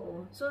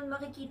 Oo. So,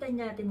 makikita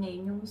natin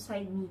ngayon yung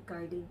side ni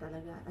Cardin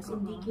talaga. As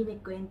hindi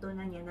kinikwento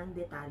na niya ng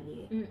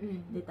detalye.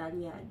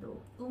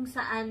 Detalyado. Kung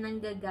saan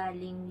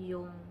nanggagaling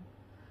yung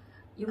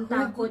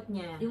takot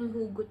niya. Yung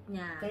hugot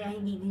niya. Kaya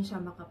hindi din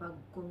siya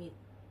makapag-commit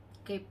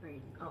kay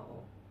Pearl.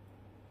 Oo.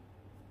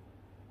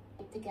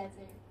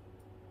 Together.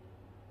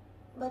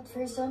 But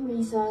for some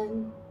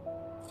reason,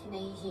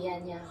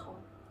 kinahihiya niya ako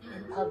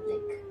in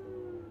public.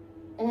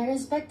 And I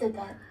respected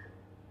that.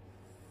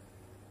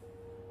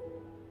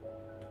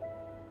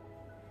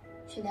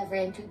 She never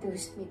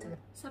introduced me to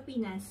her. Sa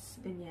Pinas,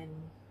 ganyan.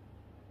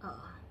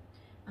 Oo.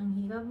 Ang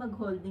hirap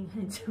mag-holding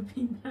hand sa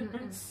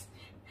Pinas.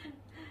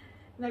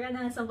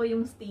 Naranasan ko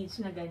yung stage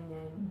na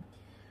ganyan.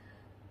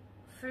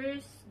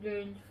 First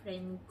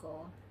girlfriend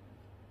ko,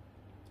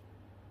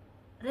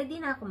 ready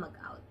na ako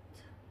mag-out.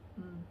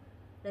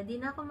 Ready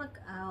na ako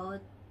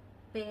mag-out,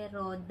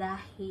 pero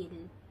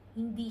dahil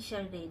hindi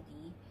siya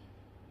ready,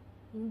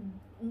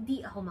 hindi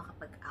ako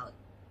makapag-out.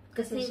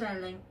 Kasi siya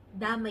lang,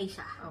 damay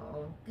siya.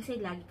 oo. Kasi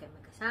lagi kami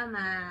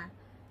magkasama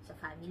sa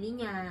family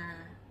niya.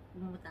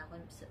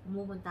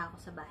 Pumunta ako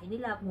sa bahay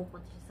nila,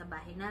 pumupunta siya sa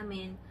bahay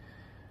namin.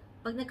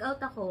 Pag nag-out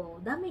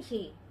ako, damay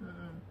siya.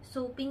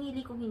 So,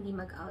 pinili kong hindi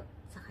mag-out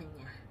sa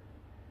kanya.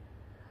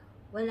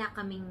 Wala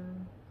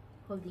kaming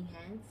holding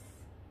hands.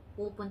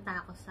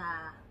 Pupunta ako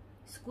sa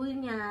school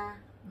niya.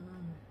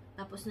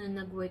 Tapos nung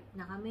nag-work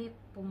na kami,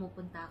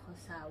 pumupunta ako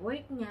sa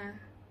work niya.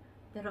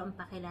 Pero ang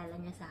pakilala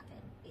niya sa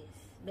akin is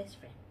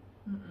best friend.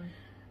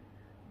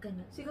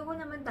 Ganun. Siguro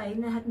naman tayo,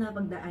 lahat na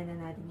pagdaanan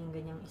natin yung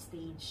ganyang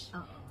stage.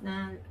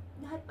 Na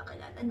lahat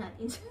pakilala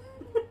natin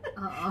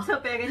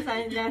sa parents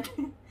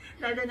natin.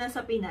 Lalo na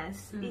sa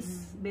Pinas,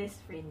 is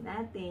best friend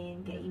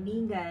natin,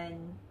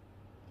 kaibigan,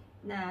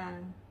 na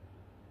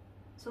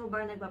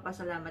sobrang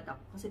nagpapasalamat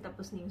ako kasi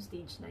tapos na yung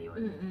stage na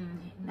yun.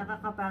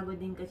 Nakakapagod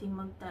din kasi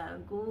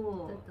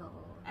magtago.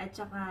 Totoo. At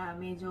saka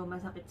medyo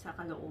masakit sa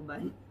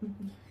kalooban.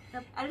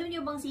 Alam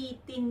niyo bang si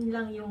Tin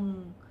lang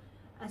yung,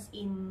 as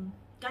in,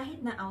 kahit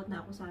na out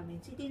na ako sa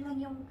amin, si Tin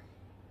lang yung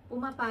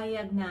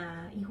pumapayag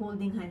na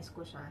i-holding hands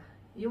ko siya.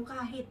 Yung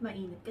kahit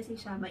mainit, kasi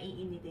siya,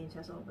 maiinitin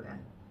siya sobra.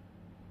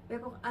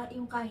 Pero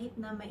yung kahit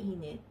na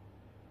mainit,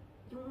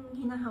 yung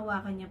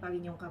hinahawakan niya pa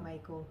rin yung kamay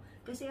ko.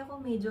 Kasi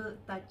ako medyo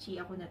touchy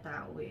ako na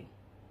tao eh.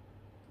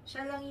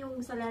 Siya lang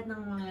yung sa lahat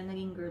ng mga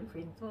naging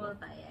girlfriend ko.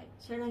 Pumapayag.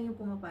 Siya lang yung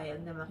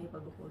pumapayag na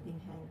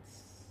makipag-holding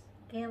hands.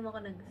 Kaya mo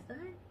ako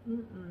nagustuhan?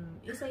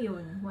 Isa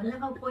yun.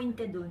 Naka-point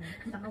ka dun.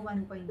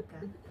 Naka-1 point ka.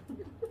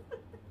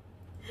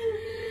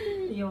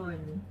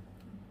 Yun.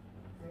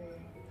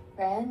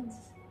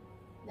 Friends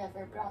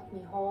never brought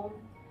me home,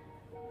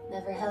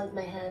 never held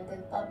my hand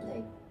in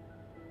public.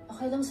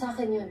 Okay lang sa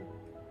akin yun.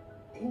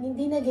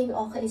 Hindi naging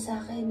okay sa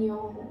akin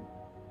yung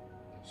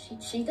she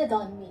cheated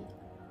on me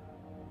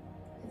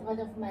with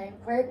one of my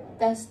work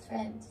best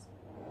friends.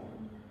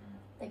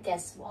 But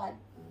guess what?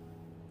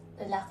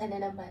 Lalaki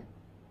na naman.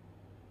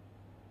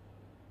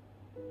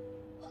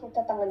 Ang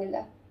tatanga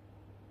nila.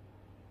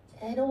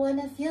 I don't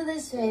wanna feel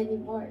this way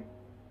anymore.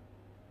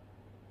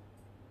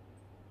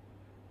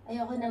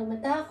 Ayoko nang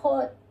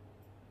matakot.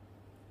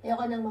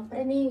 Ayoko nang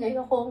mapraning.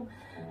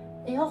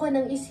 Ayoko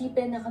nang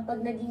isipin na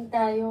kapag naging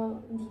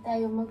tayo, hindi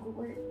tayo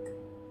mag-work.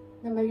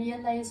 Na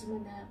ma-realize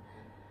mo na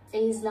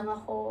phase lang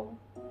ako.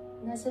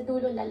 Nasa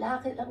dulo,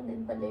 lalaki lang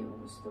din pala yung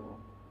gusto mo.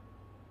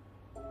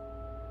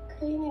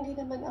 Kaya hindi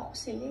naman ako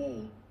sila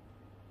eh.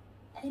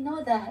 I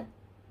know that.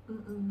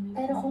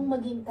 Pero kung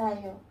maging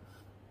tayo,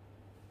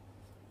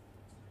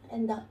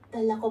 and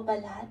dala ko pa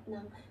lahat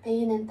ng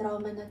pain and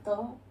trauma na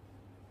to,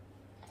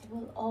 I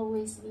will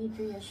always need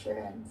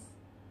reassurance.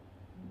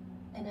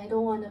 And I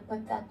don't want to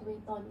put that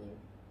weight on you.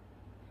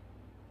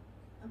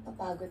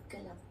 Mapapagod ka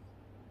lang.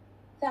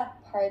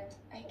 That part,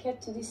 I get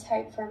to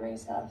decide for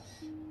myself.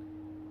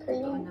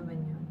 Totoo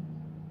naman yun.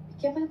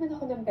 Bigyan mo naman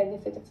ako ng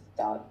benefit of the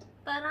doubt.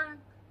 Parang,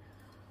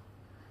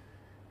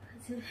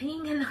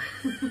 hinga lang.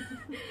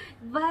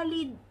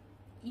 valid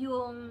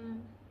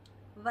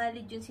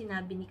yung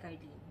sinabi ni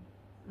Carlene.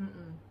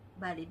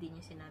 Valid din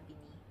yung sinabi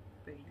ni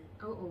Pearl.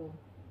 Oo.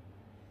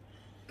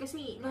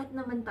 Kasi lahat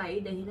naman tayo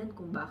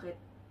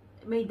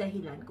may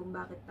dahilan kung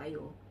bakit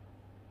tayo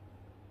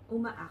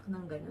umaak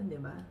ng gano'n,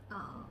 di ba?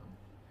 Oo.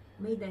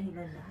 May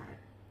dahilan lahat.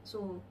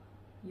 So,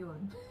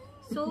 yun.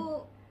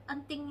 So,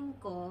 ang tingin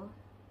ko,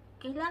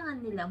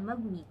 kailangan nilang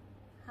mag-meet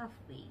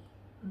halfway.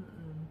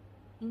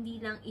 Hindi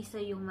lang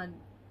isa yung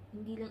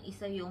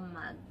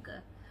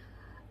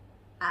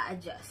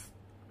a-adjust.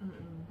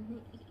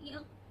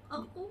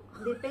 Ako.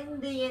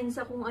 Depende yan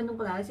sa kung anong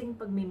klaseng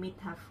pag-meet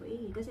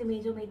halfway. Kasi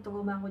medyo may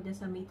trauma ko dyan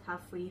sa meet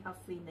halfway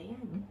na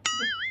yan.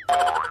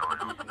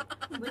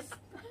 Basta,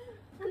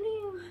 Ano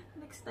yun?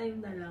 next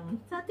time na lang.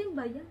 Sa atin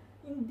ba yan?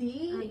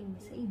 Hindi. Ay,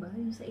 sa iba,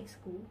 yung sa ex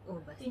ko.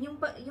 Oh, basta. Yun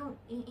yung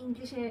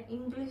English siya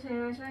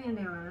yan,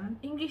 di ba?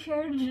 English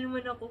din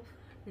naman ako.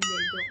 Hindi,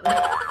 joke.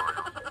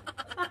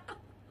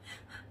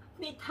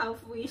 Meet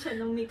halfway siya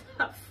nung meet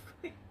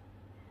halfway.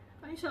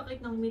 Ay,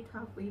 sakit ng meet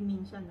halfway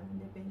minsan na.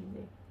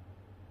 Depende.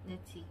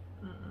 Let's see.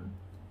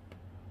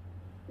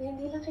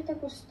 Hindi lang kita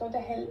gusto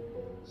dahil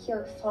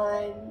you're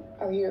fun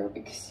or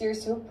because you're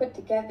so put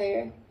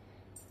together.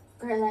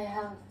 Girl, I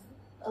have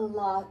a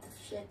lot of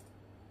shit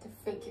to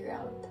figure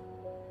out.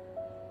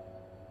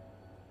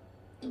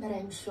 But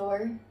I'm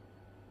sure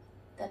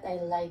that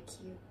I like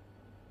you.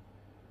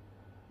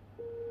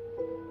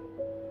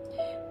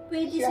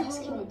 Pwede You're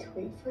asking siguro. me to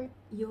wait for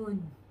you.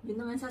 Yun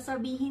na nga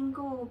sasabihin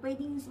ko.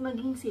 Pwedeng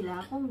maging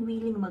sila kung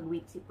willing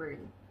mag-wait si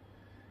Pearl.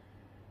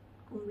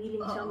 Kung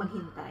willing siya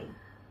maghintay.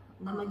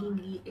 Na maging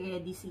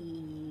ready si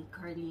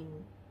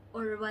Carlene.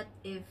 Or what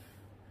if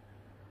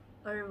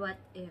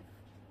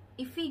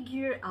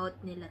i-figure out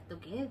nila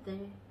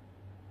together?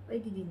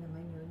 Pwede din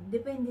naman yun.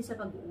 Depende sa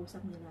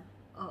pag-uusap nila.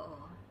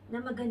 Oo. Na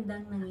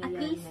magandang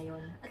nangyayari na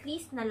yun. At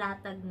least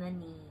nalatag na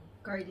ni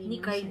Carlene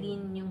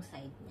Carlene yung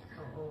side niya.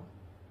 Oo.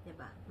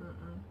 Diba?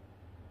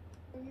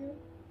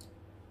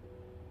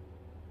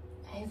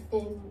 I've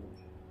been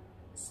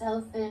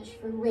selfish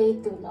for way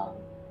too long.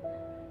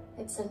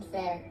 It's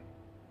unfair.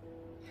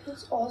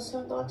 It's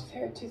also not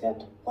fair to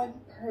that one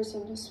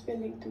person who's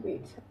willing to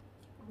wait for.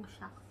 Oh,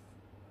 shucks.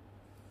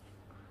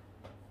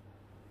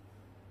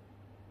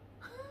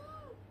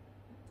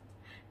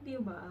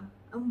 Diba?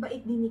 Ang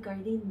bait din ni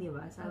Carlin,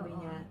 diba? Sabi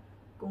niya,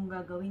 kung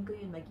gagawin ko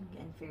yun,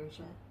 magiging unfair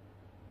siya.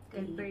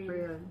 Kay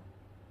Pearl.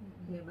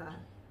 Diba?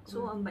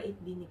 So, ang bait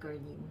din ni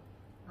Carlin.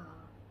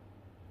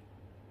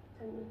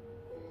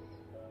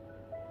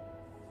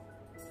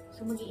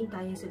 So,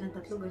 mag-iintayin silang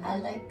tatlo, ganun.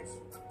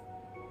 Alex.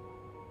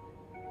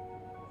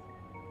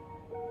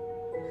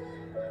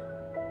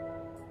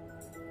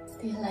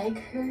 Do you like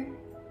her?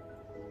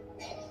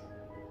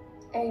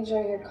 I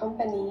enjoy your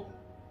company.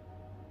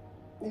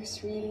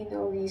 There's really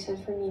no reason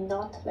for me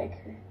not to like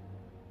her.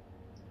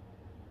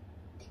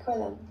 Di ko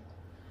alam.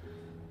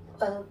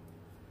 Well,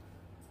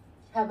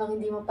 habang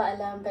hindi mo pa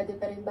alam, pwede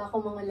pa rin ba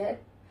ako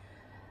mangulit?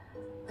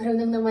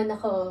 Marunong naman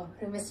ako,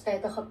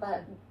 rumespeto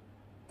kapag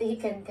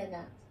taken ka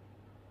na.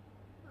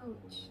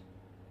 Ouch.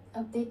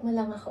 Update mo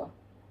lang ako.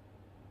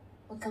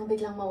 Huwag kang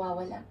biglang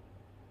mawawala.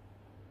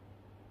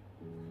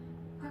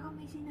 Parang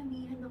may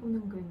sinabihan ako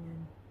ng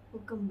ganyan.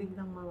 Huwag kang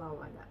biglang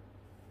mawawala.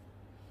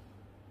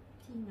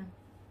 Sino?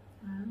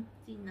 Ha?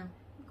 Sino?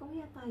 Ikaw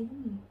yata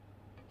yun eh.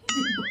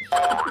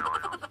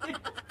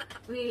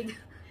 Wait.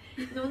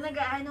 Nung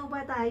nag-aano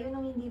pa tayo,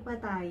 nung hindi pa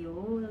tayo,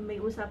 may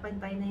usapan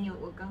tayo na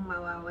yung huwag kang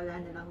mawawala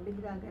na lang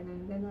bigla,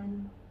 ganun,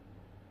 ganun.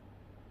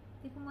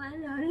 Hindi ko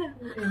maalala.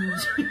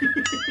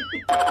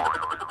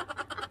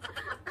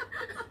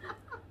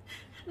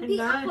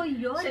 Hindi ako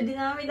yun. Sa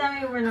dinami-dami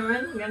mo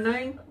naman,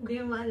 ganun, hindi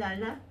mo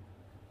maalala.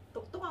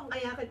 Tuktukan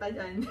kaya kita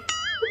dyan.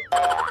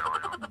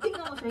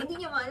 Tingnan mo siya, hindi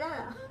niya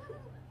maalala.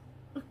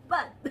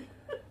 But,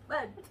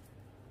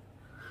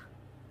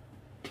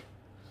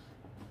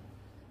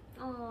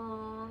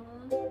 aww.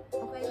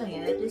 Okay lang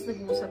yan, at least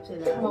nag-uusap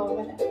sila.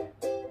 Mawawala.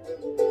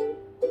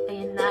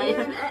 Ayan na.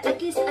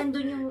 At least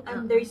andun yung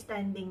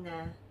understanding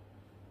na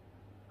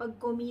pag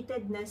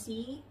committed na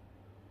si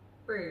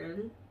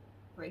Pearl,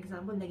 for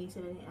example, naging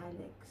sila ni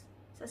Alex,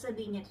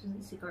 sasabihin niya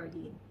si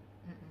Carlin.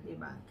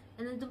 Diba?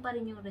 Nandun pa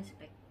rin yung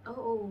respect.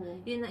 Oo.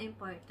 Yun ang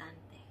importante.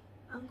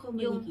 Ang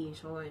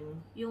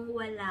communication. Yung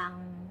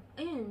walang,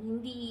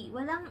 ayun,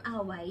 walang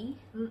away.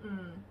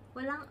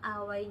 Walang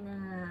away na,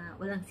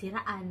 walang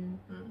siraan,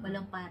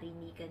 walang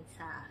parinigan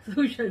sa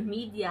social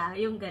media,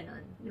 yung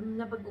ganon. Yung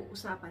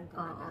napag-uusapan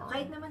talaga.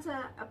 Kahit naman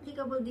sa,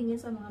 applicable din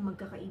yan sa mga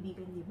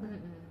magkakaibigan, di ba?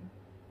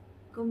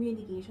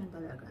 Communication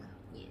talaga.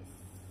 Yes.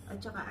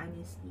 At saka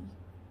honesty.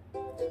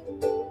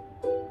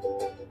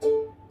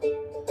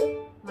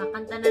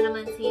 Makanta na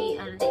naman si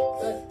Alex.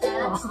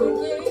 That's the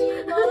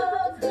game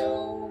of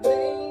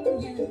knowing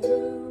you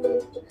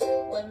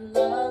when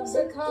love's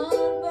a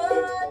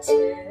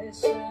competition.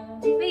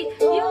 Wait,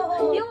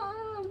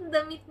 yung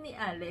damit ni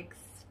Alex,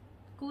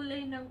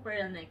 kulay ng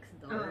Pearl Next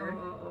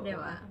Door. Di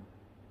ba?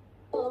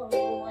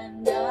 Oh,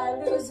 and I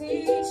lose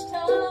each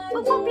time.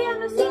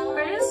 Magpapiano si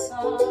Pearl?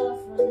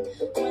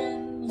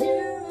 When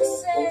you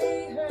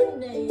say her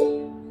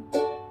name,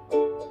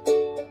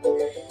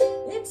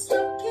 it's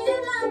looking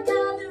like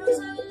I lose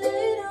a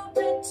little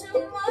bit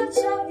too much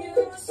of you.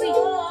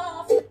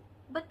 Soft.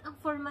 Ba't ang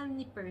formal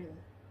ni Pearl?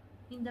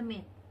 Yung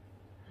damit.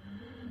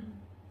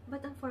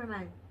 Ba't ang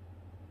formal?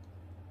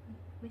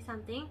 May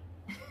something?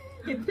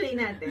 I-play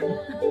natin.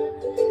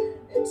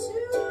 It's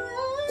too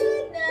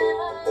right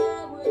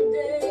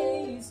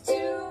nowadays,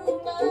 too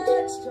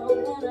much,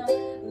 don't wanna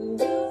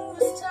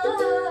lose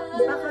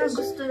time. Baka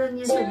gusto lang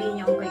niya sabihin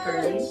niya kay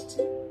Carlin.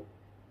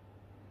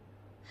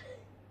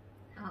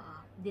 Oo.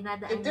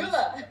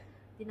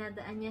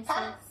 Dinadaan niya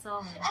sa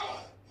song.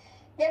 Ay,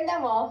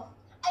 ganda mo.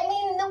 I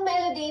mean, nung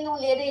melody,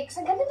 nung lyrics,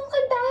 ang ganda nung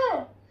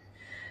kanta.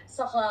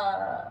 Saka,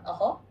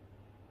 ako?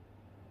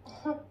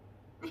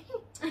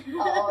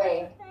 Oo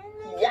eh.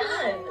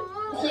 Yan!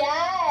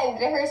 Yan!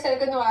 Rehearsal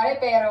kunwari,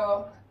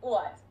 pero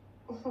What?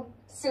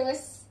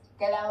 sus,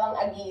 galawang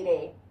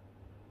agire.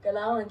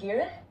 Galawang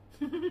Aguirre?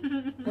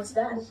 What's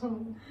that?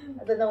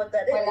 I don't know what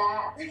that is.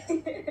 Wala.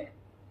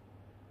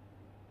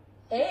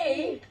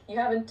 Hey, you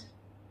haven't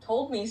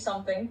told me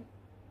something.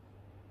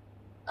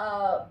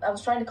 I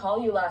was trying to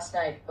call you last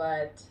night,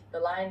 but the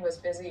line was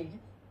busy.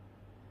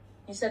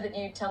 You said that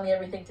you'd tell me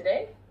everything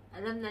today?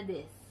 Alam na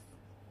this.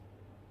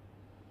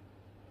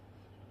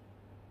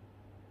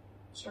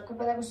 Sure ka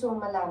pala gusto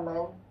mong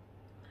malaman?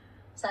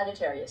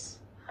 Sagittarius.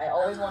 I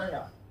always want to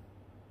know.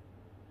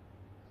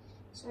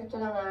 So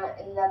ito na nga,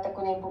 ilatag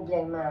ko na yung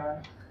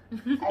problema.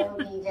 I will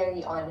be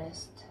very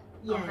honest.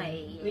 Yeah,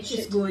 Okay. which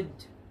is good.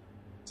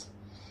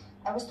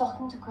 I was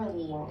talking to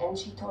Colleen and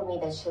she told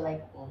me that she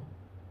liked me.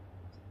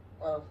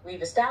 Well,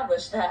 we've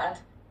established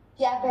that.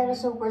 Yeah, pero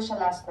sober siya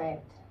last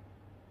night.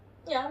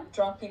 Yeah,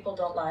 drunk people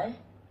don't lie.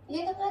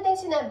 Yun na nga din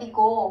sinabi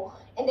ko.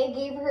 And I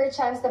gave her a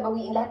chance na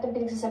bawiin lahat ng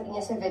pinagsasabi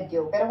niya sa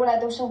video. Pero wala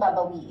daw siyang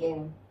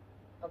babawiin.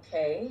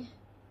 Okay.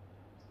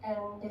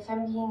 And if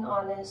I'm being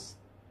honest,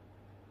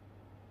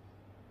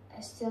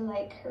 I still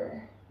like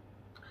her.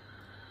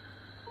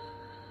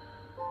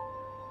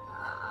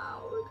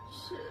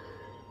 Ouch.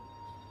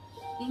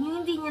 Yun yung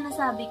hindi niya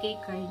nasabi kay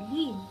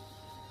Carlene.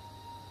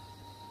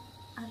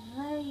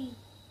 Aray.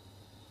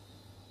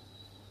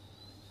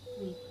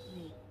 Wait.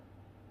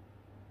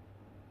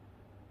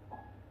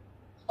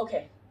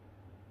 Okay.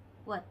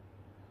 What?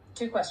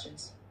 2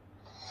 questions.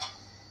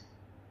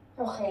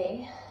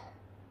 Okay.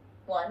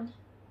 1,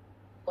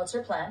 what's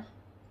your plan?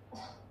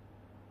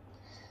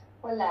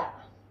 Wala.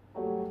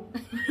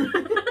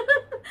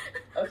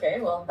 Okay,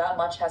 well, that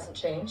much hasn't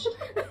changed.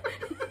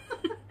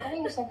 Ano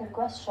yung second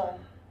question?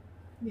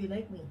 Do you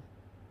like me?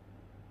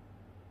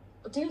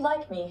 Do you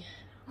like me?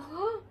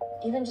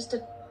 Even just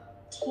a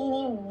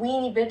teeny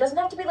weeny bit. Doesn't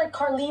have to be like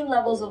Carlene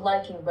levels of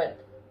liking, but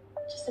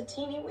just a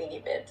teeny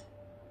weeny bit.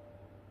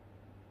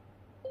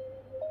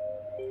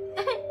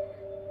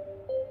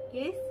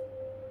 Yes?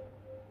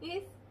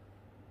 Yes?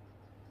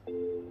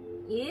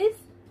 Yes?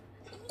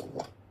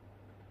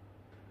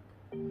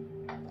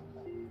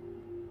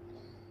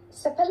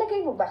 Sa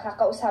palagay mo ba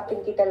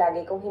kakausapin kita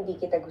lagi kung hindi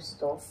kita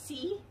gusto?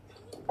 See?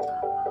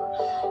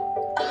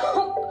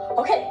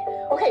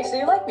 Okay, so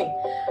you like me.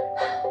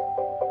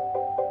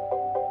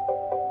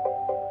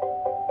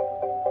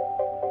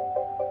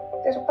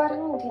 Pero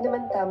parang hindi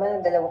naman tama na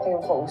dalawa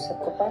kayong kausap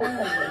ko. Parang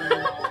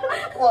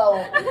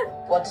Well,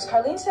 what does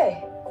Carlene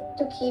say?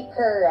 to keep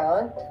her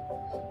around.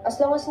 As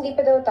long as hindi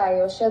pa daw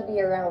tayo, she'll be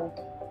around.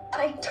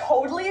 I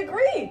totally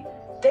agree.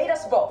 Date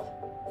us both.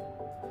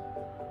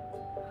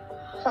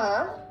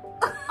 Ha?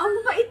 Ang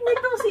bait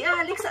nitong si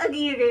Alex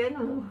Aguirre,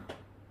 no?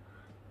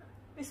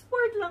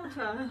 Sport lang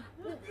siya.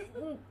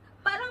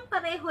 Parang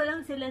pareho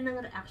lang sila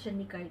ng reaction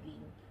ni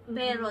Carlene.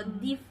 Pero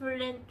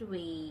different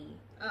way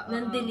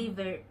ng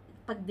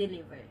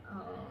pag-deliver.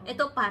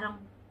 Ito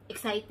parang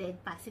excited,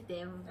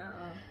 positive.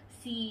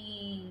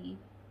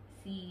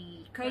 Si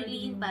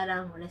Carlene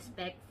parang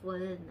respectful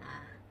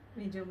na.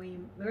 Medyo may,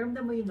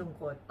 naramdam mo yung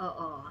lungkot.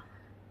 Oo.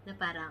 Na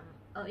parang,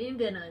 yung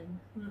ganun.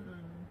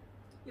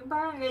 Yung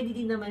parang ready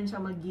din naman siya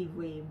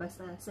mag-giveaway.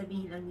 Basta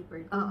sabihin lang ni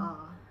Pearl.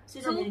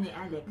 Sila din ni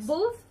Alex.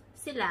 Both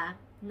sila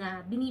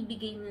na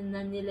binibigay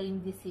na nila yung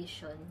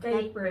decision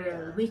Kay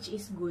Pearl, which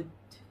is good.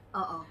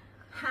 Oo.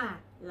 Ha!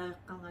 Lag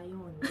ka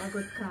ngayon.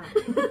 Lagot ka.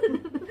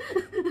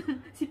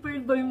 Si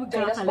Pearl Boy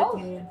magkakalat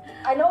ngayon.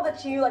 I know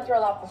that you liked her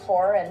a lot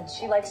before, and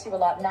she likes you a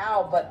lot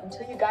now, but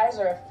until you guys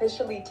are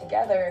officially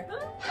together,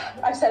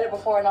 I've said it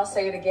before and I'll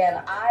say it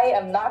again, I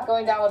am not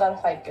going down without a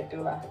fight,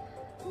 Gadula.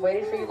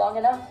 Waited for you long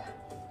enough.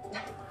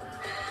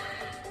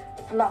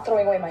 I'm not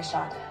throwing away my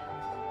shot.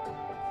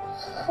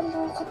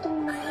 Kaloka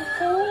tong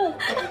Michael.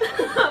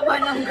 Haba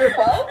ng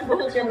girl.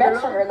 Well, if you're meant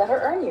for her, let her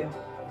earn you.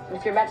 And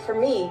if you're meant for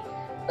me,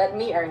 let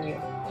me earn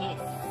you. Yes.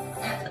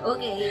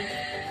 Okay.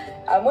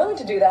 I'm willing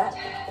to do that,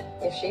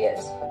 if she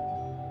is.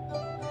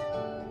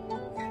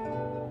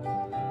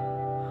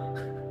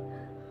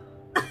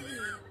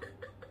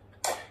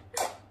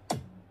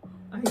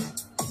 Ay,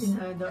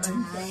 sinadaan.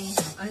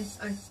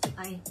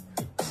 Ay.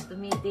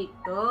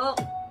 Tumitiktok.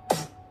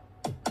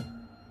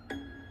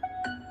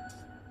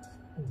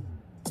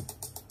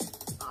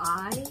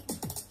 Ay.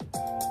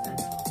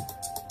 Ano?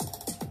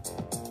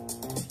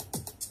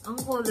 Ang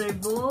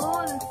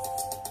collarbones.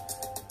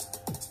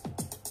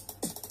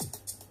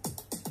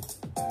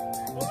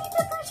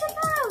 Dito pa siya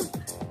lang.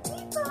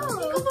 Dito.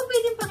 Hindi ko pa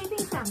pwedeng pakita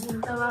yung sa amin.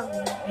 Tawag.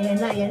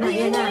 Ayan na.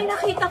 Ayan na,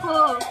 nakita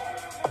ko.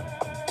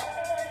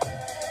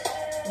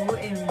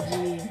 OMG.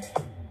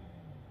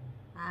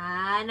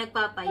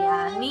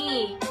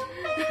 Nagpapayami.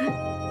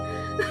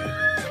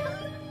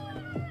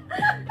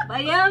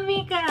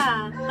 Payami ka,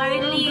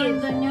 Carlene. Ang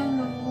ganda niya,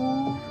 no?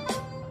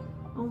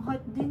 Ang hot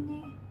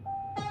din eh.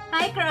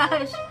 Hi,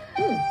 crush.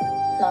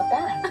 Not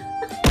bad.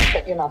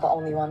 But you're not the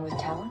only one with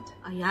talent.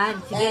 Ayan,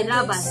 sige,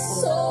 laban.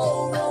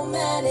 So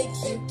romantic,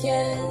 you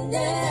can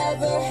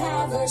never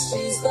have her.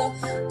 She's the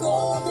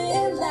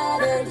golden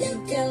ladder you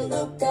can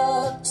look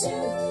up to.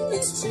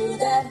 It's true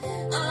that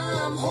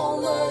I'm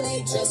home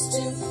early just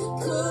to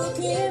cook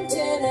him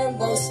dinner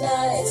most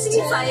nights.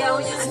 Tell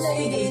his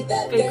lady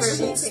that the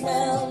sheets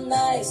smell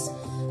nice.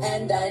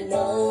 And I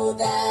know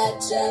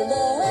that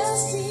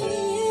jealousy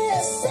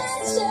is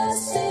such a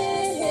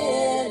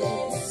sin.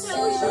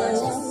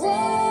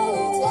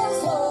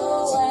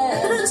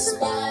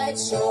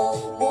 Despite your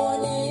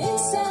warning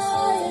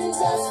signs,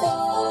 I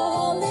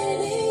fall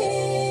in.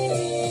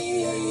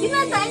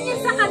 Tinataan niya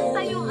sa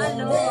kanta yung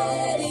ano.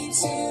 Ready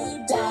to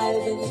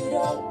dive and you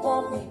don't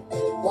want me.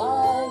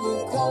 Why you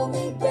call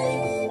me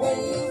baby when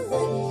you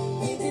bring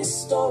me this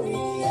story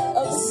of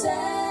the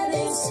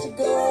saddest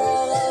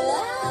girl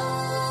alive?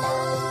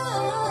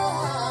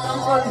 Ang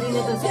hot din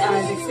ito si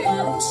Alex eh.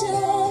 No?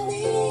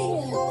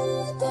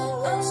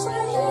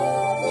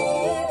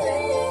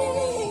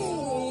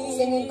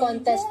 Singing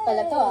contest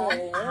pala to,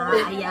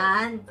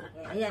 Ayan.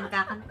 Ayan,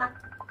 kakanta.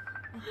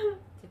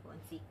 Si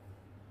Ponzi.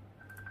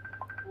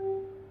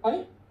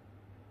 Ay,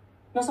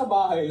 nasa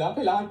bahay lang.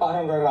 Kailangan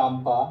parang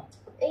rarampa.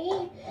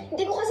 Eh,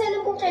 hindi ko kasi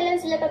alam kung kailan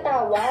sila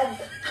tatawag.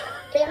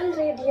 Kailangan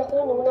ready ako,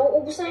 no?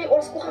 Nauubos na yung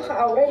oras ko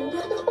kaka-aura. Hindi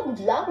ako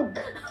nakapag-vlog.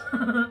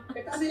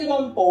 Kasi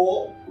naman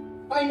po,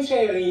 time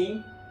sharing,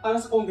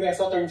 parang sa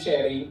kongreso, term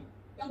sharing,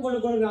 ang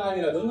gulo-gulo na nga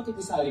nila doon,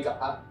 makikisali ka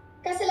pa.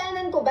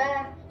 Kasalanan ko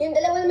ba? Yung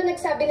dalawa naman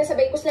nagsabi na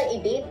sabay ko silang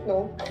i-date,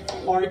 no?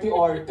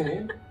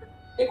 Orte-orte?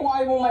 Kung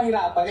ayaw mong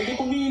mahirapan, hindi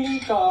pumili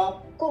ka.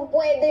 Kung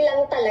pwede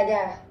lang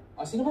talaga.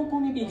 Sino bang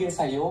pumipigil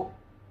sa'yo?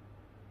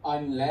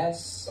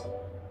 Unless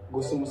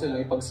gusto mo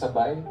silang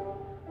ipagsabay.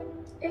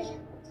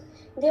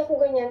 Hindi ako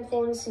ganyan,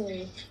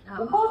 Fonzie.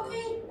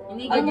 Bakit?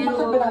 Hindi Ay, ganyan.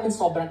 bakit ba natin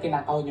sobrang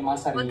kinakahon yung mga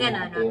sarili natin?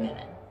 Wag ganun.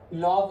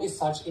 Love is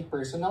such a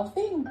personal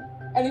thing.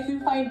 And if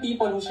you find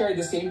people who share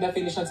the same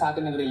definition sa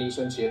atin ng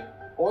relationship,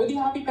 di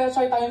happy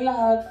petchay tayong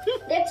lahat.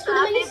 Gets ko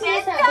naman yung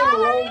sinasabi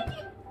mo.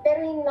 Pero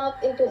I'm not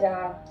into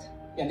that.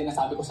 Yan din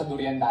nasabi ko sa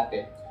durian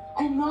dati.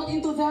 I'm not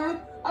into that!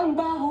 Ang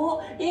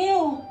baho!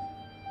 Ew!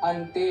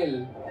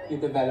 Until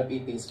you develop a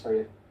taste for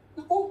it.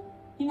 Naku,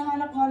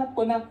 hinahanap-hanap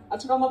ko na at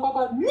saka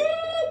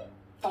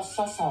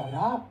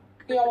Sasarap.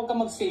 Kaya huwag ka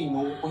mag-say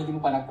no kung hindi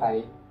mo pa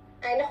na-try.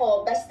 Ay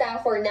nako,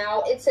 basta for now,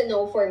 it's a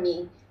no for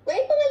me.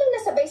 Ngayon pa nga lang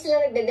nasabay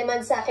sila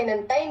nagde-demand sa akin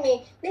ng time eh.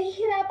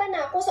 Nahihirapan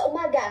na ako sa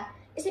umaga.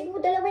 Isipin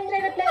mo, dalawa yung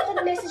re-reply ako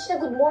ng message na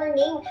good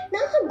morning.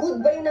 Nakaka-good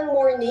ba yun ng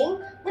morning?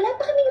 Wala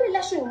pa kaming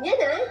relasyon yan,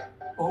 ha?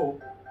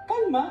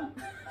 Kalma.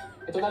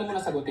 Ito na lang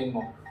muna sagutin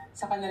mo.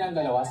 Sa kanilang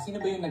dalawa, sino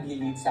ba yung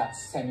nag-lead sa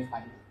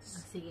semifinals?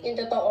 Sige. Yung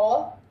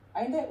totoo?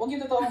 Ay, hindi. Huwag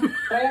yung totoo.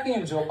 Try natin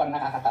yung joke para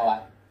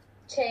nakakatawa.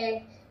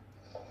 Che.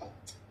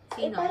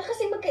 Sino? Parang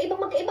kasi magkaiba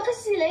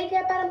kasi sila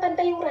kaya parang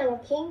pantay yung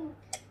ranking.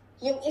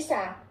 Yung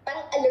isa,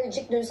 parang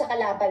allergic dun sa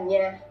kalaban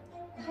niya.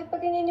 Bakit pa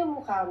ganyan yung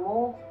mukha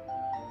mo?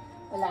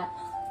 Wala.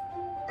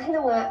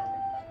 Ano nga?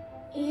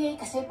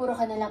 Kasi puro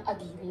ka nalang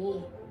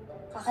agiri.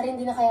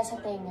 Kakarindi na kaya sa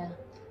tenga.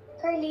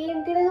 Carlene,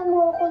 tinanong mo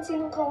ako kung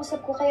sinong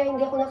kausap ko kaya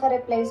hindi ako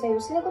nakareply sa'yo.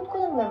 Sinagot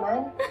ko lang naman.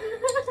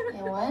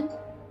 Ewan?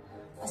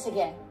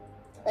 Sige.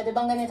 Pwede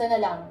bang ganito na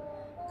lang?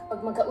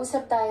 Kapag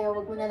magkausap tayo,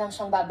 wag mo na lang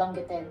siyang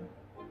babanggitin.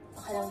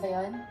 Okay lang ba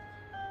yun?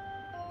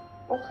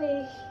 Okay.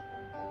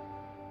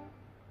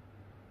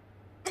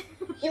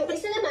 Yung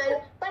isa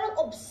naman, parang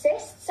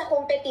obsessed sa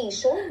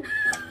competition.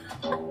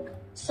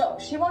 So,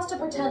 she wants to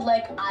pretend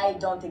like I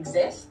don't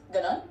exist?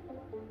 Ganon?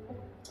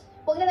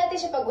 Huwag na natin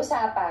siya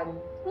pag-usapan.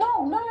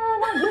 No.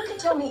 You can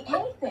tell me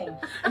anything.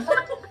 In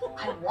fact,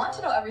 I want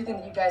to know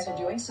everything that you guys are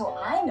doing so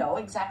I know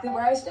exactly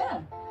where I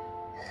stand.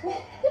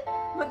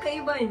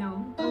 Magkaiba,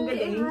 no? Ang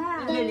galing.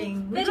 Ang galing.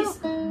 Which Pero, is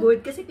good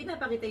kasi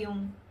pinapakita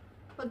yung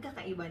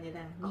pagkakaiba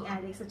nila ni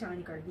Alex at saka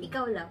ni Cardi.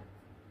 Ikaw lang.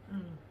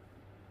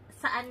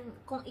 Saan,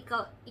 kung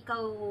ikaw,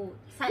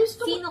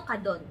 sino ka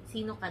doon?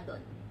 Sino ka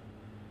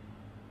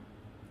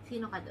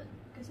doon?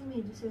 Kasi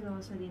medyo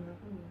seryosa din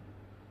ako.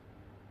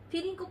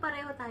 Feeling ko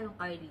pareho tayong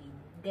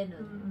Carlene.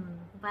 Ganon.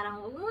 Parang,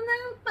 huwag mo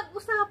nang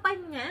pag-usapan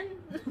yan.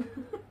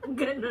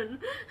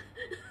 Ganon.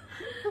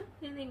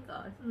 Feeling ko.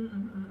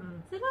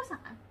 Seryosa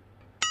ka?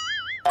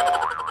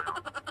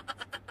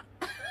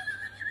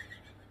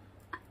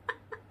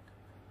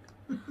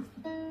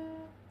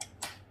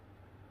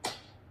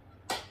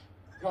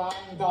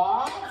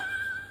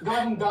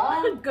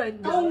 Ganda!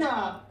 Ikaw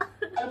na!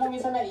 Alam mo,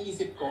 minsan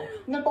naiisip ko,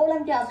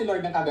 nagpaulan kaya si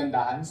Lord ng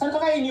kagandahan? Saan ka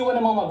kaya iniwan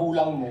ng mga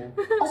magulang mo?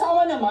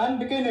 Asawa naman,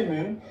 bigay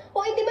naman.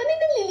 Di ba may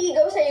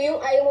nanliligaw sa'yo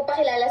yung ayaw mo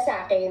pakilala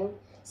sa akin?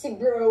 Si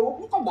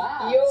bro? Ano ka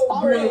ba? Yo,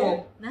 Stop bro. it!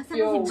 Nasaan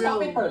si bro? Stop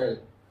it, Pearl.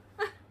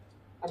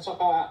 At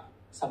saka,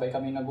 sabay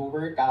kami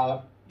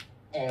nag-workout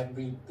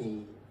every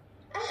day.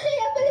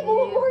 Kaya pala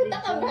bumuburta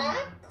ka ba?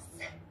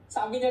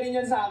 Sabi niya rin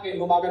yan sa akin,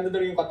 gumaganda na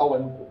rin yung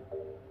katawan ko.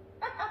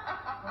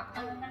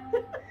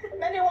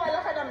 Naniwala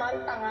ka naman,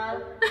 tangal.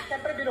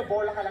 Siyempre,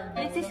 binobola ka lang.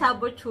 Ay, si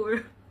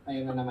Saboteur.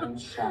 Ayun na naman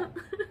siya.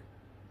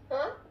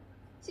 Ha?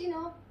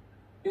 Sino?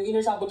 Yung inner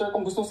saboteur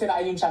kung gustong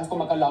sirain yung chance ko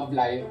magka-love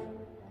life.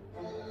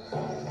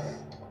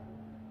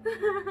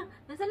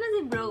 Nasaan na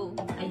si bro?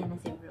 Ayan na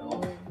si bro.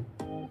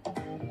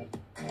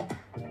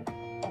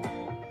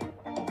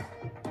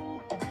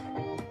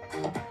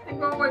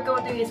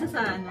 Nag-workout yung isa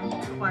sa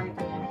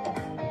kwarto niya.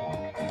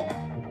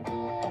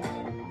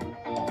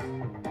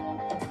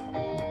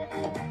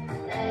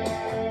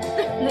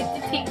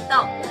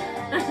 Nag-tiktok.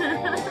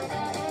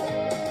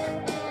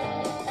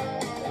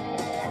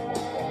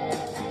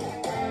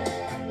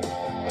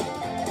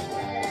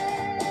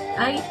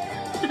 Ay.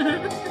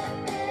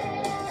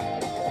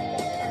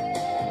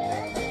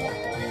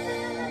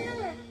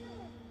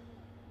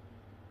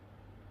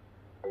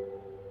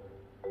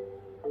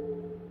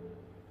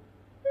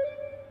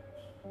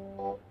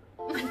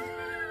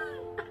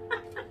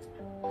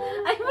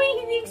 Ay, may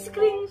hindi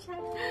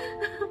screenshot.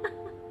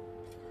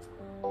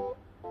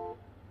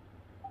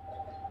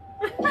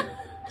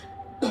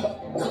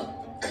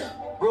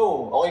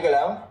 Bro, okay ka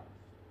lang?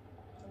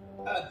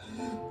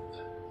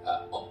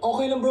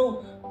 Okay lang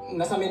bro,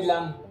 nasa mid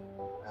lang.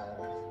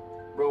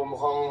 Bro,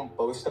 mukhang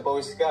pawis na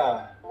pawis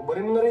ka.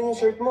 Ubarin mo na rin yung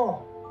shirt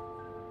mo.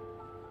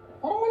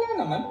 Parang wala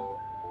naman.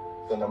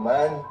 Ito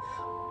naman.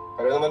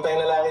 Pero naman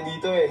tayong lalaki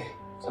dito eh.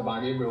 Sa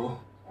bagay bro.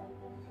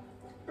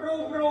 Bro,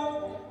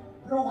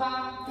 Roka,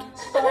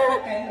 stop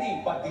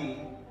pretending,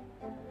 buddy.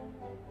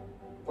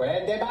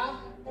 Pwede ba?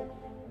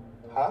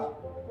 Ha?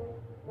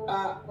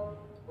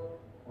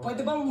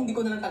 Pwede bang hindi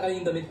ko na lang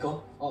tagalin yung damit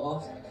ko? Oo.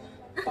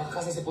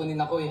 Baka kasi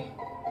sipunin ako eh.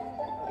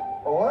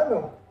 Oo nga,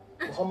 no.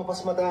 Baka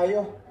mapasma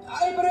tayo.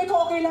 Ay, pero ito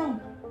okay lang.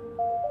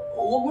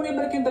 Huwag mo na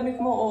ibalik yung damit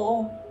mo, oo.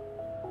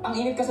 Ang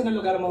init kasi ng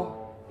lugar mo.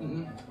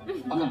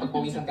 Baka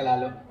pagpawisan ka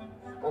lalo.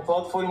 Ang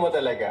thoughtful mo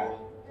talaga.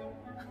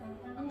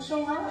 Ang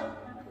syunga?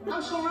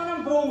 Ang syunga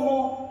ng bro mo.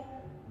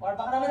 Or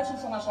baka naman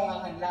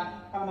syunga-syungahan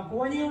lang. Para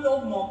makuha niya yung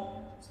loob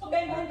mo. So,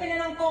 bentahan ka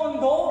niya ng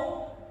kondo.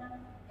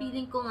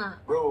 Feeling ko nga.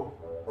 Bro,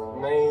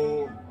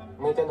 may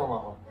tanong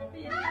ako.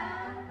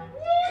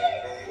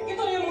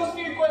 Ito yung most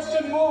weird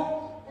question mo.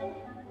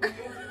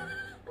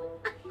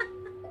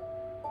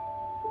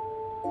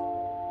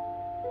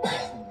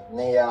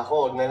 Nahiya ako,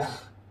 huwag na lang.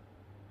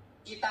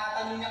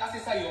 Itatanong niya kasi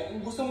sa'yo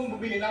kung gusto mong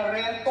bumili ng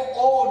rento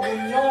ko.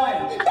 Yun yun.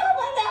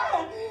 Tama na!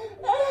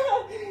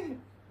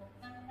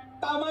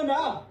 Tama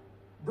na!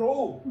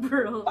 Bro!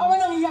 Bro. Tama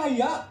na ang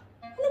yaya!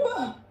 Ano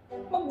ba?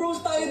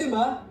 Mag-bros tayo, di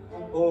ba?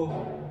 Oh.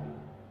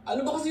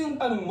 Ano ba kasi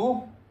yung tanong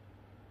mo?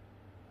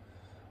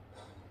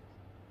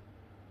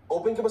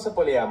 Open ka ba sa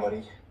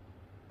polyamory?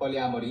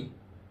 Polyamory?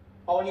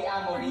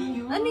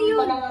 Polyamory? Ano yun?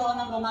 Pagkakaroon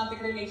ng romantic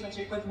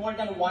relationship with more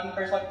than one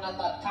person at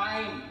a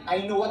time.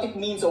 I know what it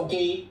means,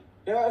 okay?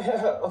 Yeah,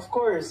 of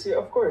course.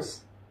 Yeah, of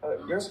course.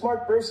 You're a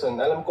smart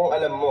person. Alam kong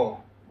alam mo.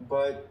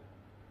 But,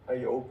 are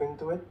you open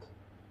to it?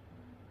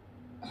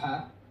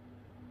 Ha?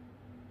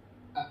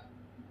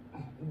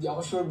 Hindi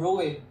ako sure,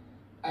 bro eh.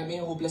 I'm a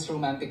hopeless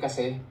romantic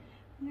kasi.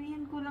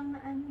 Ngayon ko lang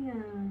na ano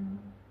yan.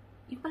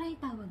 Yung pala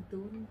yung tawag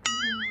doon.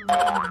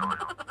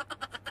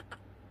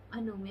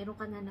 Ano, meron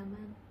ka na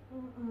naman.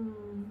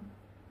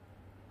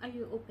 Are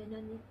you open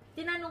on it?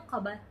 Tinanong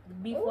ka ba?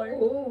 Before?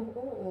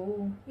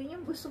 Oo. Yun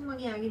yung gusto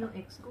mangyari ng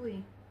ex ko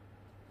eh.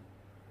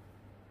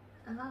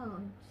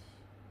 Ouch.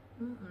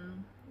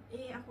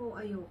 Eh, ako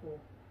ayoko.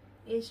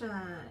 Eh,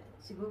 siya,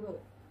 siguro,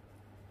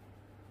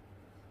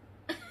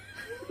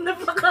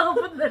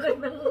 Napakabot na lang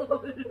ng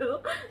ulo.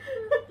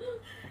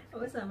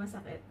 basta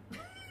masakit.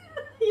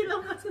 Yun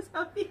lang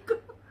masasabi ko.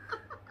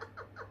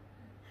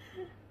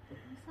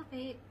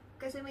 Sakit.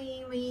 Kasi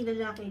may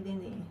lalaki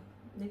din eh.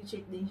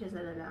 Nag-cheat din siya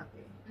sa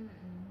lalaki.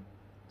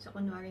 Sa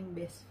kunwaring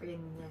best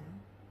friend niya.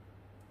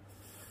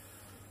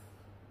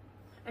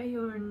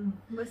 Ayun.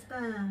 Basta.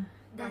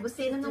 Tapos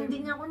tinanong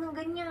din ako ng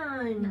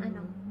ganyan. Na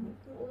ano?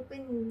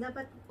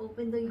 Dapat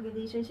open daw yung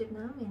relationship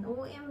namin.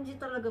 OMG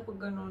talaga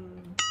pag ganun.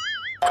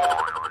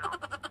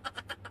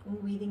 Kung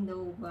willing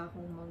daw ba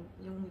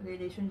yung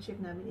relationship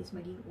namin is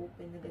maging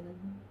open na ganun.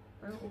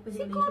 Parang open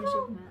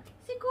relationship na.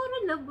 Siguro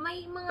love,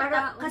 may mga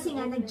Para, tao. kasi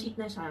nga nag-cheat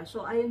na siya.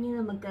 So ayaw niya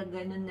na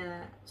magkaganon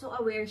na, so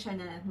aware siya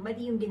na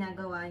mali yung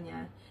ginagawa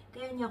niya.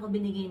 Kaya niya ako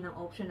binigay ng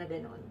option na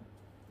ganun.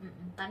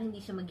 Para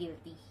hindi siya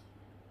mag-guilty.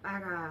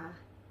 Para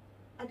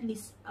at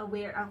least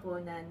aware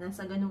ako na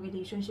nasa ganung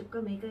relationship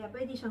kami. Kaya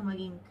pwede siyang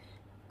maging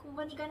kung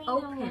kanina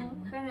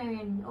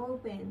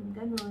open,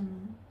 ganun.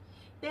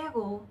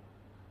 Pero,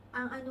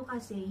 ang ano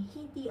kasi,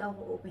 hindi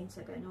ako open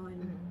sa ganun.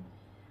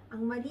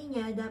 Ang mali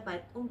niya,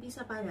 dapat,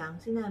 umpisa pa lang,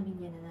 sinabi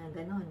niya na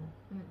ganon.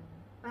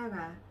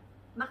 Para,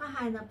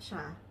 makahanap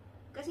siya.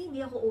 Kasi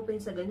hindi ako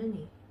open sa ganun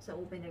eh. Sa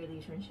open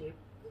relationship.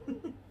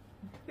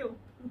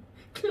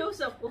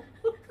 Close ako.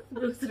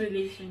 Close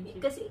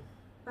relationship. Kasi,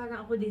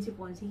 parang ako din si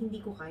Ponzi,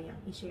 hindi ko kayang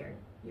i-share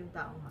yung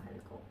taong mahal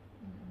ko.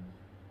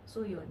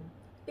 So, yun.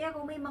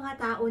 Pero may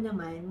mga tao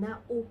naman na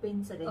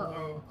open sa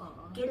ganyan.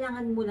 Oo.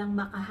 Kailangan mo lang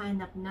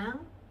makahanap ng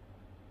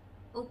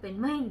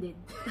open-minded.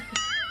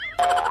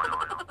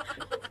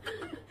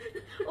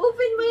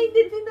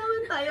 Open-minded din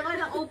naman tayo.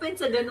 Kaya open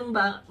sa ganung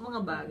mga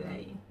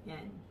bagay.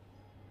 Yan.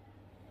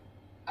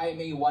 I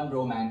may one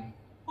bro man.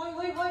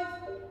 Hoy!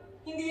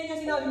 Hindi yan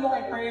yung sinabi mo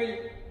kay Pearl.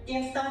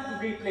 Instant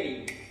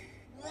replay.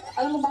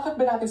 Alam mo bakit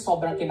ba natin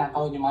sobrang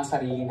kinakahon yung mga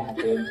sarili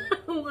natin?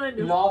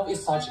 Love is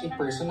such a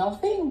personal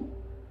thing.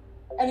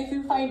 And if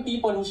you find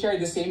people who share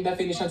the same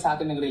definition sa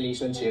atin ng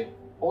relationship,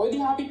 di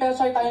happy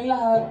pelchay tayong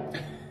lahat.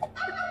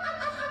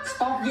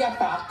 Stop the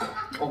attack,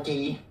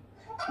 okay?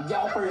 Hindi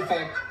ako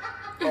perfect.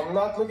 I'm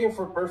not looking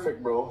for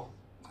perfect, bro.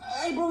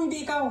 Ay bro,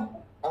 hindi ikaw.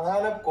 Ang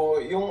hanap ko,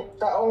 yung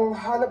taong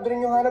hanap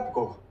din yung hanap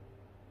ko.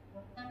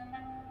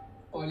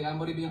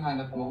 Polyamory ba yung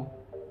hanap mo?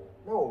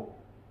 No.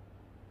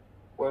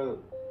 Well,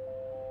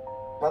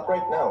 not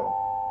right now.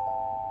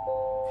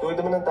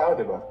 Fluid naman ng tao,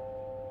 di ba?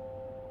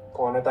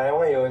 Kung ano tayo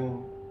ngayon,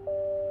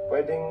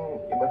 pwedeng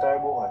iba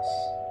tayo bukas.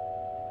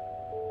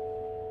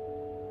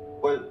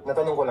 Well,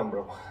 natanong ko lang,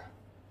 bro.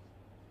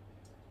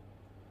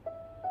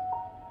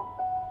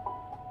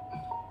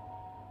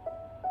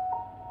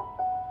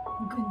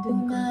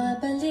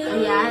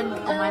 Ayan,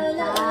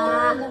 kumanta.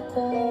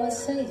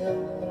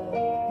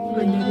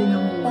 Ganda din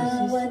ang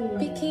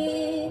boses.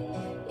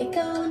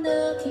 Ikaw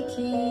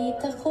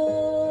nakikita ko.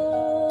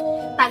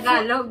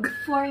 Tagalog.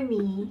 For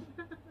me,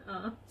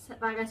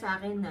 para sa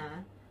akin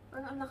na,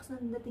 parang ang lakas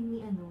ng dating ni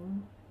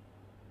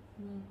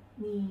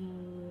ni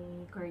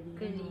Cardino.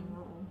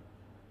 Cardino.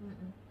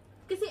 Oo.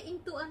 Kasi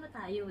into ano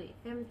tayo eh.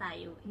 Fem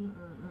tayo eh.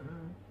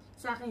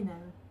 Sa akin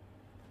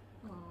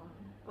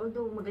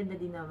although maganda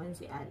din naman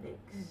si Alex.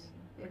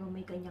 Pero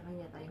may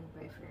kanya-kanya tayong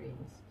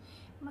preference.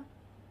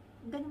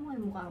 Ganun mo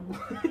ang mukha mo.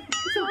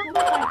 So,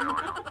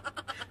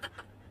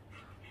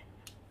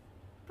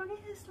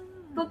 parehas lang.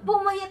 Pag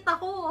pumayat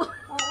ako.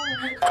 Oo.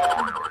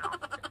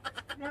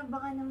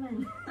 Baka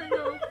naman.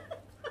 Ano?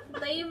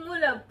 Tayin mo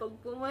lang. Pag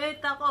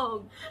pumayat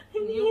ako.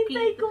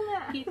 Hinihintay ko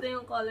nga. Kita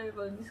yung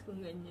collarbones kung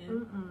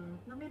ganyan.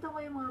 Nakita ko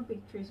yung mga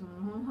pictures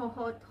mo.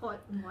 Hot mo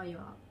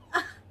kayo.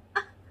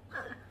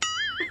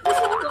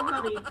 Gusto ko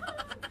makita.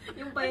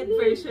 Yung payat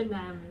version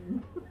namin.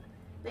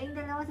 Tayong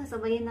dalawa,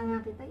 sasabayan na nga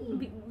kita eh.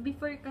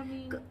 Before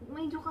kami...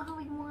 Medyo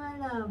kahawig mo nga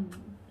lang.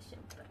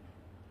 Siyempre.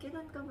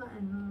 Kailan ka ba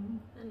ano?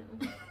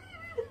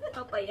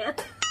 Papayat.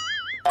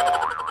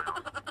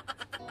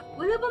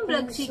 Wala bang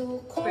vlog si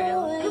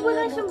Pearl?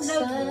 Wala siyang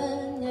vlog.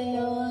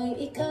 Ngayon,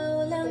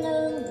 ikaw lang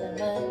ang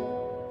laman.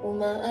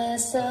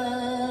 Umaasa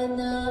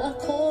na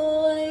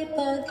ako'y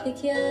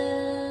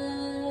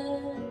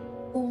pagbigyan.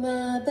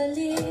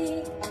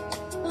 Bumabalik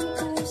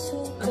ang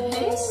puso ko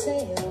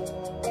sa'yo.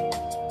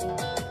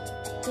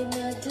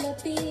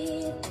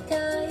 Pinaglapit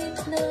kahit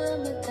na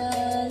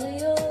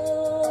magkalayo.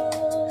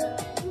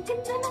 Ang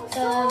ganda ng song!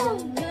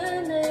 Kayang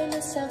nanay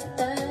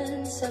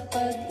nasaktan sa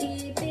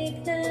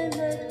pag-ibig na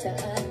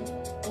nagdaan.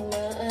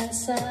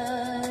 Umaasa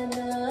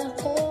na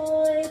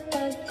ako'y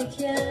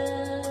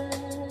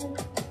pagbigyan.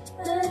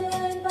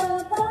 Nanay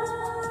pa ba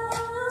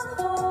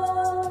ako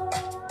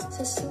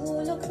sa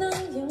sulok ng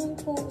iyong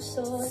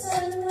puso?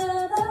 Saan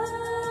nga ba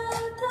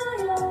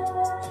tayo?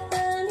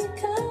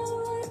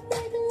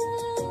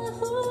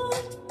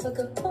 Pag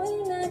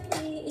ako'y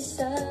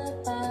nag-iisa,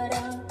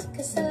 parang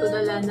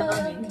kasama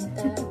pa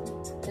kita.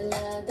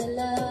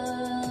 Dala-dala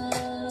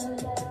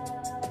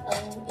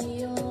ang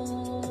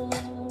iyong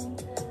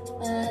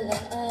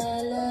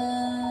alaala.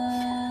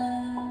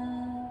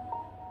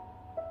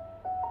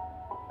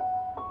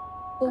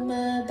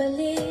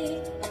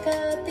 Bumabalik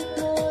kapit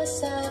mo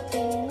sa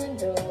aking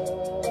mundo.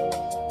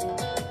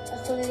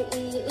 Ako'y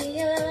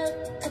iiyak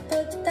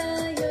kapag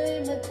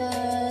tayo'y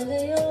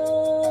magkalayo.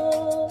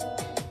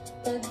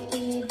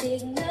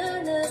 Pag-ibig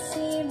na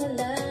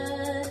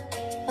nasimulan,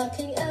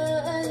 aking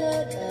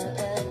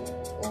aalagaan.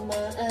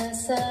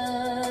 Umaasa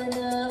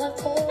na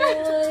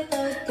ako'y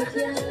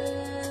pagbigyan.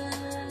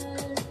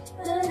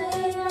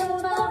 Nanayang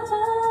ba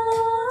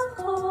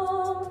ako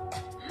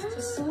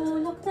sa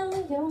sulok ng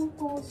iyong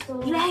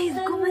puso? Guys,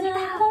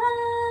 kumanta!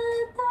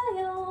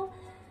 Tayo,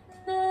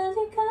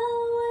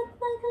 naligaw at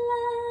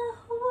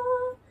naglaho.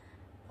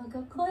 Pag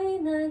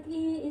ako'y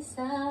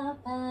nag-iisa,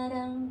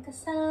 parang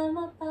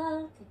kasama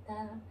pa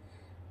kita.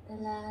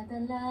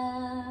 Dala-dala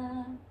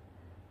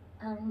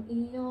ang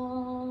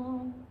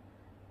iyong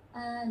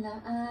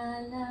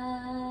alaala.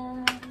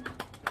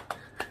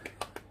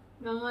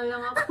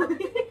 Nangalang ako.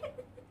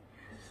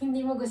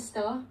 Hindi mo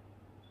gusto?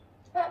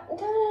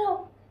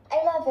 No. I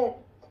love it.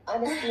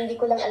 Honestly, hindi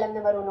ko lang alam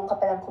na marunong ka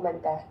palang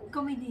kumanta.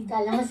 Comedy.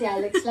 Kala mo si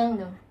Alex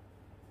lang, no?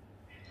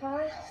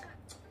 Ha?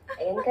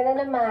 Ayan ka na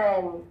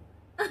naman.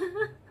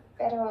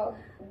 Pero,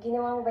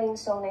 ginawa mo ba yung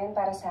song na yun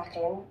para sa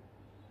akin?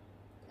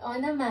 Oo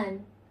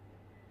naman.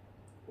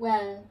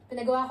 Well,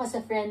 pinagawa ko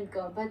sa friend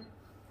ko, but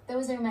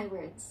those are my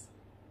words.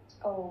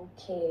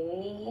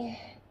 Okay.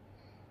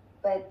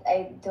 But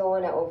I don't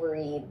wanna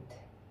overread.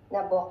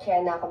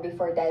 Nabokya na ako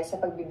before dahil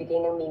sa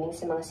pagbibigay ng meaning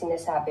sa mga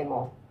sinasabi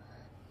mo.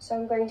 So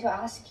I'm going to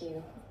ask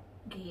you.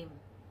 Game.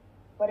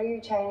 What are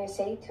you trying to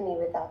say to me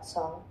with that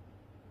song?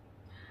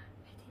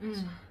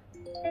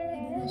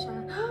 Hindi na siya.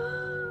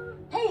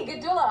 Hey,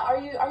 Gadula,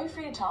 are you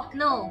free to talk?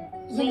 No.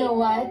 You know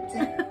what?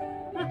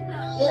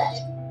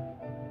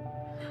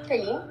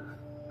 Carlene?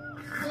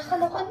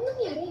 Nakakaloka, ano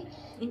nangyari?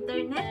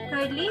 Internet,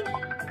 Carlene?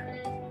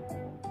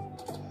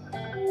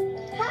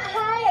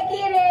 Hi,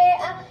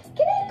 Akire!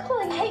 Can I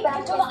call you Hey,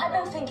 back? Gadula, I've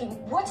been thinking,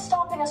 what's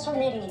stopping us from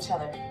meeting each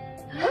other?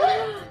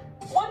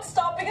 What's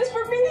stopping us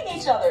from meeting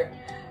each other?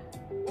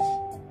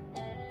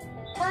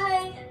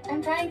 Hi! I'm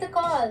trying to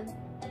call.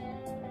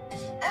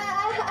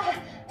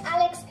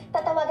 Alex,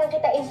 tatawagan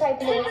kita in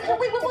 5 minutes.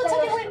 Wait, one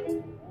second, wait.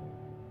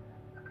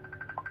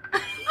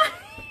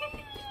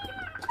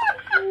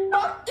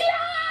 Bakla!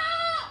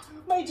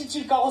 May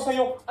chichika ako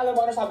sa'yo. Alam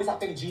mo ano sabi sa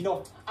akin ni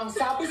Gino? Ang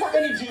sabi sa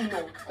akin ni Gino.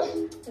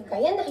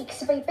 Gaya,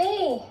 nakikisabay pa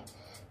eh.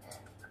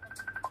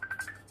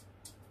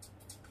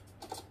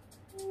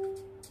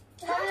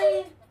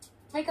 Hi!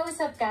 May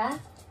kausap ka?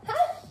 Ha?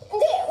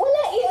 Hindi,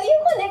 wala.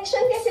 Yung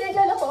connection kasi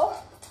nagloloko.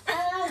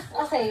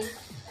 Okay.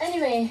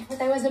 Anyway, what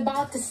I was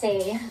about to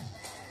say.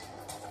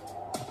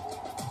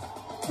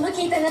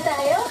 Magkita na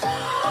tayo?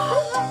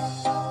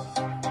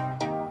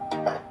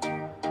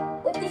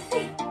 What do you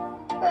say?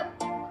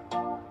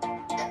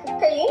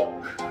 Carlene?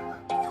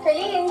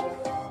 Carlene?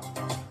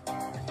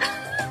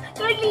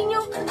 Carlene,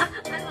 yung...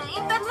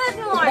 internet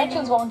mo!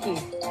 Connection's wonky.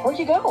 Where'd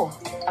you go?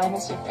 I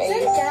miss your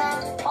face.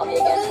 Call me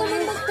again.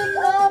 Pick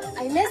up!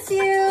 I miss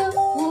you!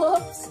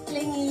 Whoops!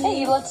 Clingy!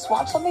 Hey, let's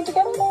watch something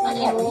together? I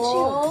can't reach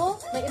you.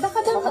 May iba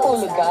ka bang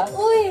Matulog ka?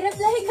 Uy,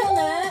 reply ka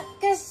nga!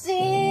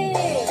 kissing.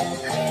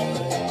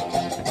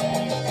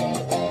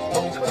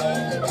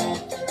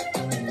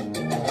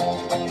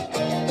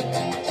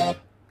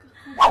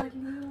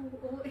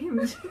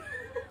 OMG.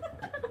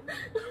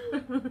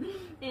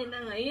 Yan na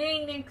nga, yun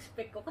yung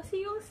in-expect ko.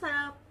 Kasi yung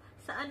sa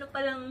ano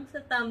pa lang, sa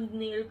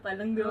thumbnail pa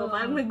lang, di ba?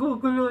 Parang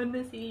nagugulo na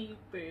si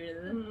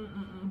Pearl.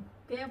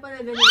 Kaya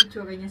pala ganun yung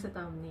tsura niya sa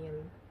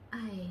thumbnail.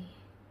 Ay.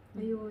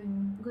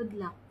 Ayun. Good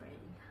luck,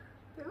 Pearl.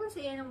 Pero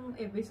kasi yan ang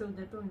episode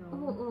na to, no?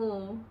 Oo.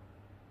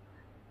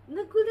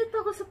 Nagulat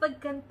ako sa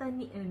pagkanta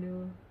ni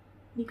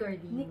Ni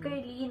Carly. Ni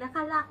Carly.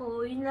 Nakala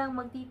ko, yun lang,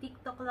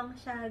 magti-tiktok lang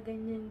siya,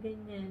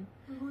 ganyan.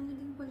 Oo,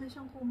 din pala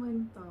siyang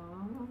kumanta.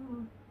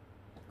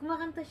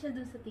 Kumakanta siya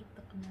dun sa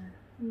TikTok na.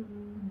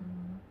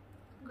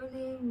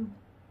 Galing.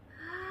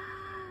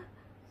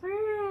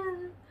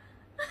 Pearl!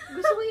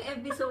 Gusto ko yung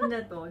episode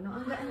na to, no?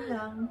 Ang gaan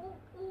lang.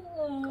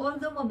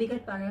 Although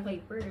mabigat para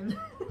kay Pearl.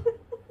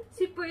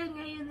 Si Pearl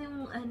ngayon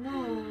yung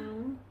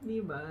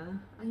Diba?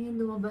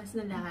 Ayun, lumabas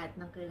na lahat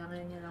ng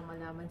kailangan niya lang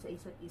malaman sa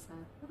isa't isa.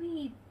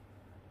 Wait.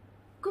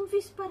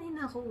 Confused pa rin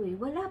ako eh.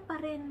 Wala pa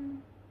rin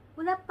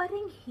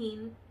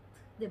hint,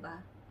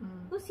 diba?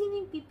 Kung sino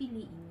yung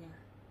pipiliin niya.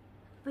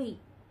 Wait.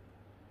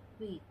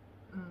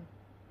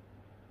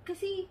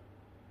 Kasi,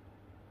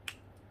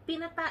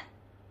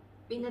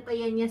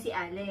 pinatayan niya si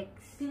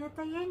Alex.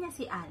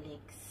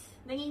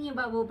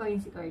 Nangingibabaw pa rin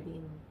si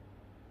Cardin.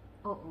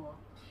 Oo.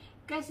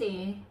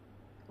 Kasi,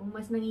 kung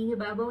mas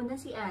nangingibabaw na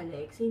si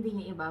Alex, hindi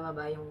niya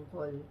ibababa yung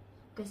call.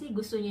 Kasi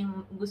gusto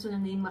na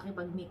din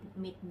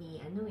makipag-meet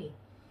ni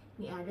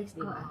Alex,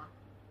 di ba?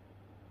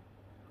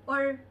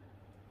 Or,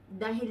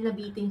 dahil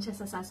nabitin siya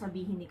sa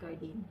sasabihin ni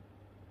Cardin.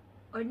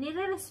 Or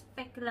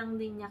nire-respect lang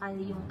din niya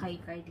yung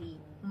kay Cardin.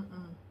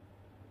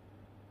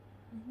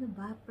 Ano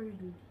ba,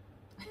 Pearl?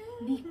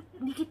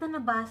 Hindi kita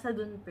nabasa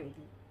dun, Pearl.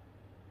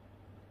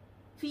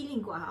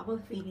 Feeling ko,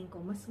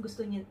 mas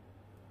gusto niya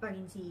pa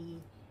rin si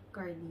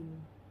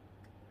Cardin.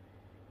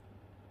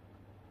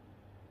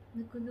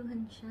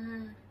 Naguluhan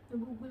siya.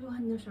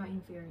 Naguguluhan na siya, in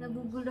fairness.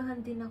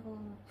 Naguguluhan din ako.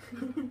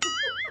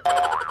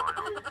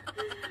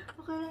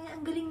 Okay lang,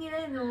 ang galing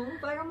nila, no?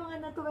 Parang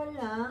mga natural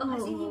lang.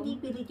 Kasi hindi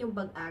pilit yung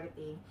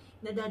pag-arte.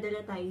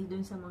 Nadadala tayo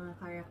dun sa mga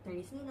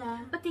characters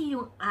nila. Pati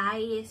yung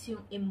eyes,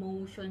 yung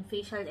emotion,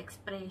 facial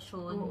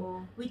expression.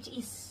 Oo. Which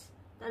is,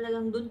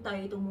 talagang dun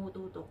tayo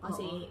tumututok.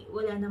 Kasi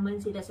wala naman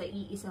sila sa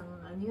iisang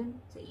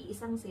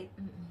set.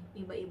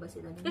 Iba-iba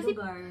sila ng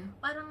lugar.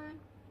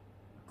 Parang,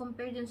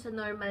 compared dun sa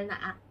normal na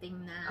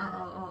acting na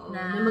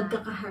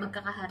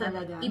magkakaharap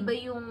talaga. Iba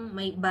yung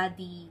may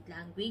body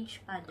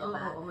language pa,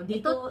 diba?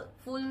 Dito,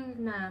 full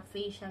na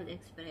facial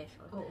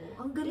expression.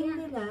 Ang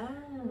galing nila.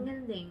 Ang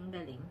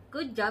galing.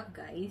 Good job,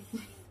 guys.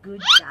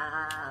 Good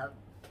job.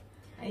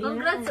 Ayan.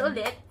 Congrats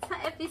ulit sa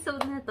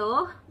episode na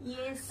to.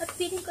 Yes. At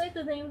feeling ko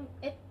ito na yung,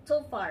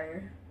 so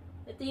far,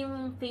 ito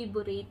yung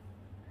favorite.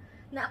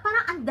 Na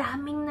parang ang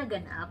daming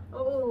naganap.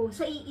 Oo,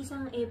 sa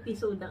iisang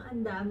episode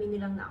ang dami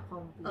nilang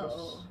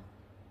na-accomplish.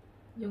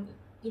 Yung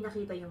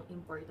inakita yung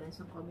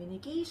importance ng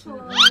communication,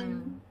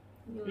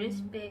 yung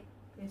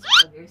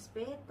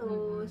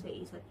respeto sa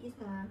isa't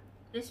isa.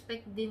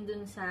 Respect din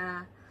dun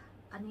sa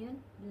Dun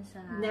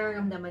sa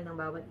nararamdaman ng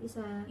bawat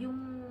isa. Yung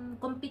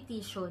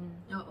competition.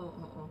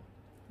 Oo.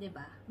 'Di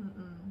ba?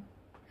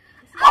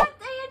 At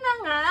ayun na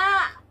nga,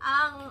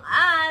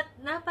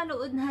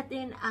 napanood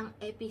natin ang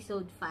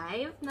episode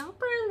 5 ng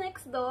Pearl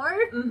Next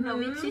Door,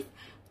 which is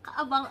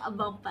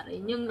kaabang-abang pa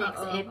rin yung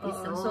next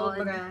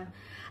episode. Sobra.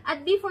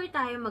 At before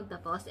tayo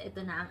magtapos, ito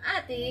na ang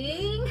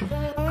ating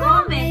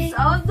Comments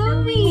of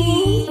the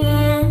Week!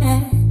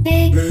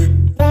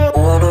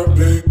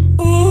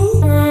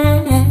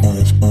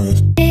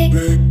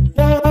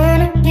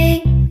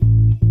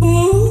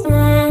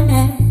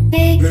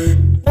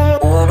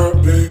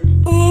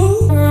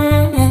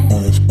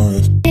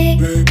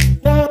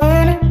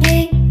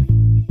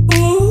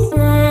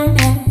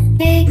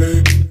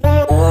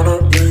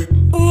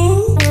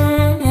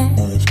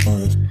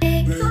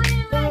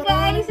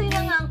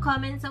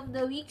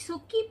 So,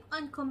 keep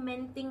on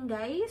commenting,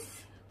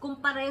 guys.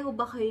 Kung pareho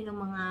ba kayo ng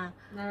mga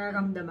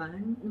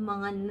nararamdaman,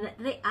 mga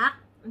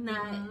react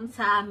na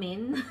sa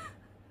amin.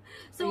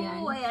 So,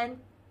 ayan.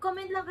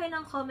 Comment lang kayo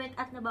ng comment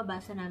at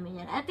nababasa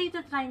namin yan. At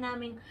ito try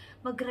namin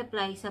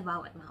mag-reply sa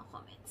bawat mga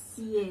comments.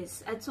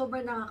 Yes. At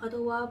sobrang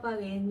nakakatuwa pa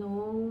rin,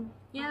 no?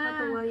 Yeah.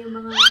 Nakakatuwa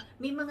yung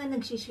may mga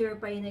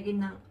nag-share pa rin na rin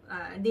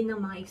din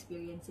ng mga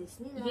experiences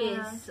nila.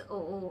 Yes,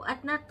 oo.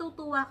 At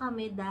natutuwa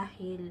kami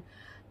dahil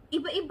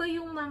iba-iba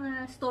yung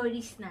mga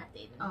stories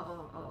natin.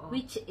 Oo.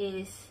 Which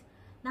is,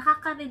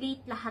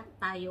 nakaka-relate lahat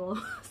tayo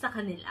sa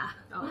kanila.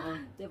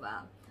 Oo.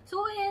 Diba?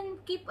 So,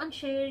 ayan, keep on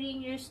sharing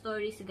your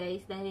stories,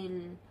 guys,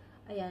 dahil,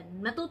 ayan,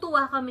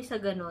 natutuwa kami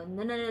sa ganun,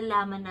 na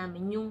nalalaman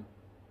namin yung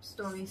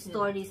stories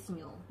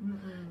nyo.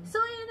 So,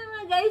 ayan na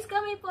nga, guys,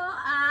 kami po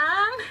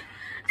ang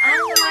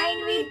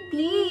Annewind with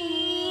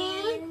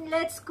Teen.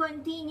 Let's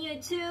continue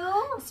to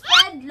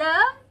spread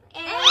love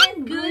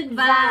and good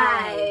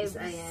vibes.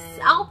 Ayan.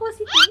 Ako po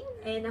si Tin.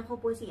 And ako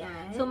po si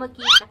Anne. So,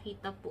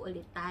 magkita-kita po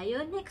ulit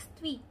tayo next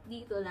week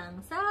dito lang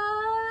sa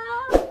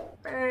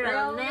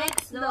Pearl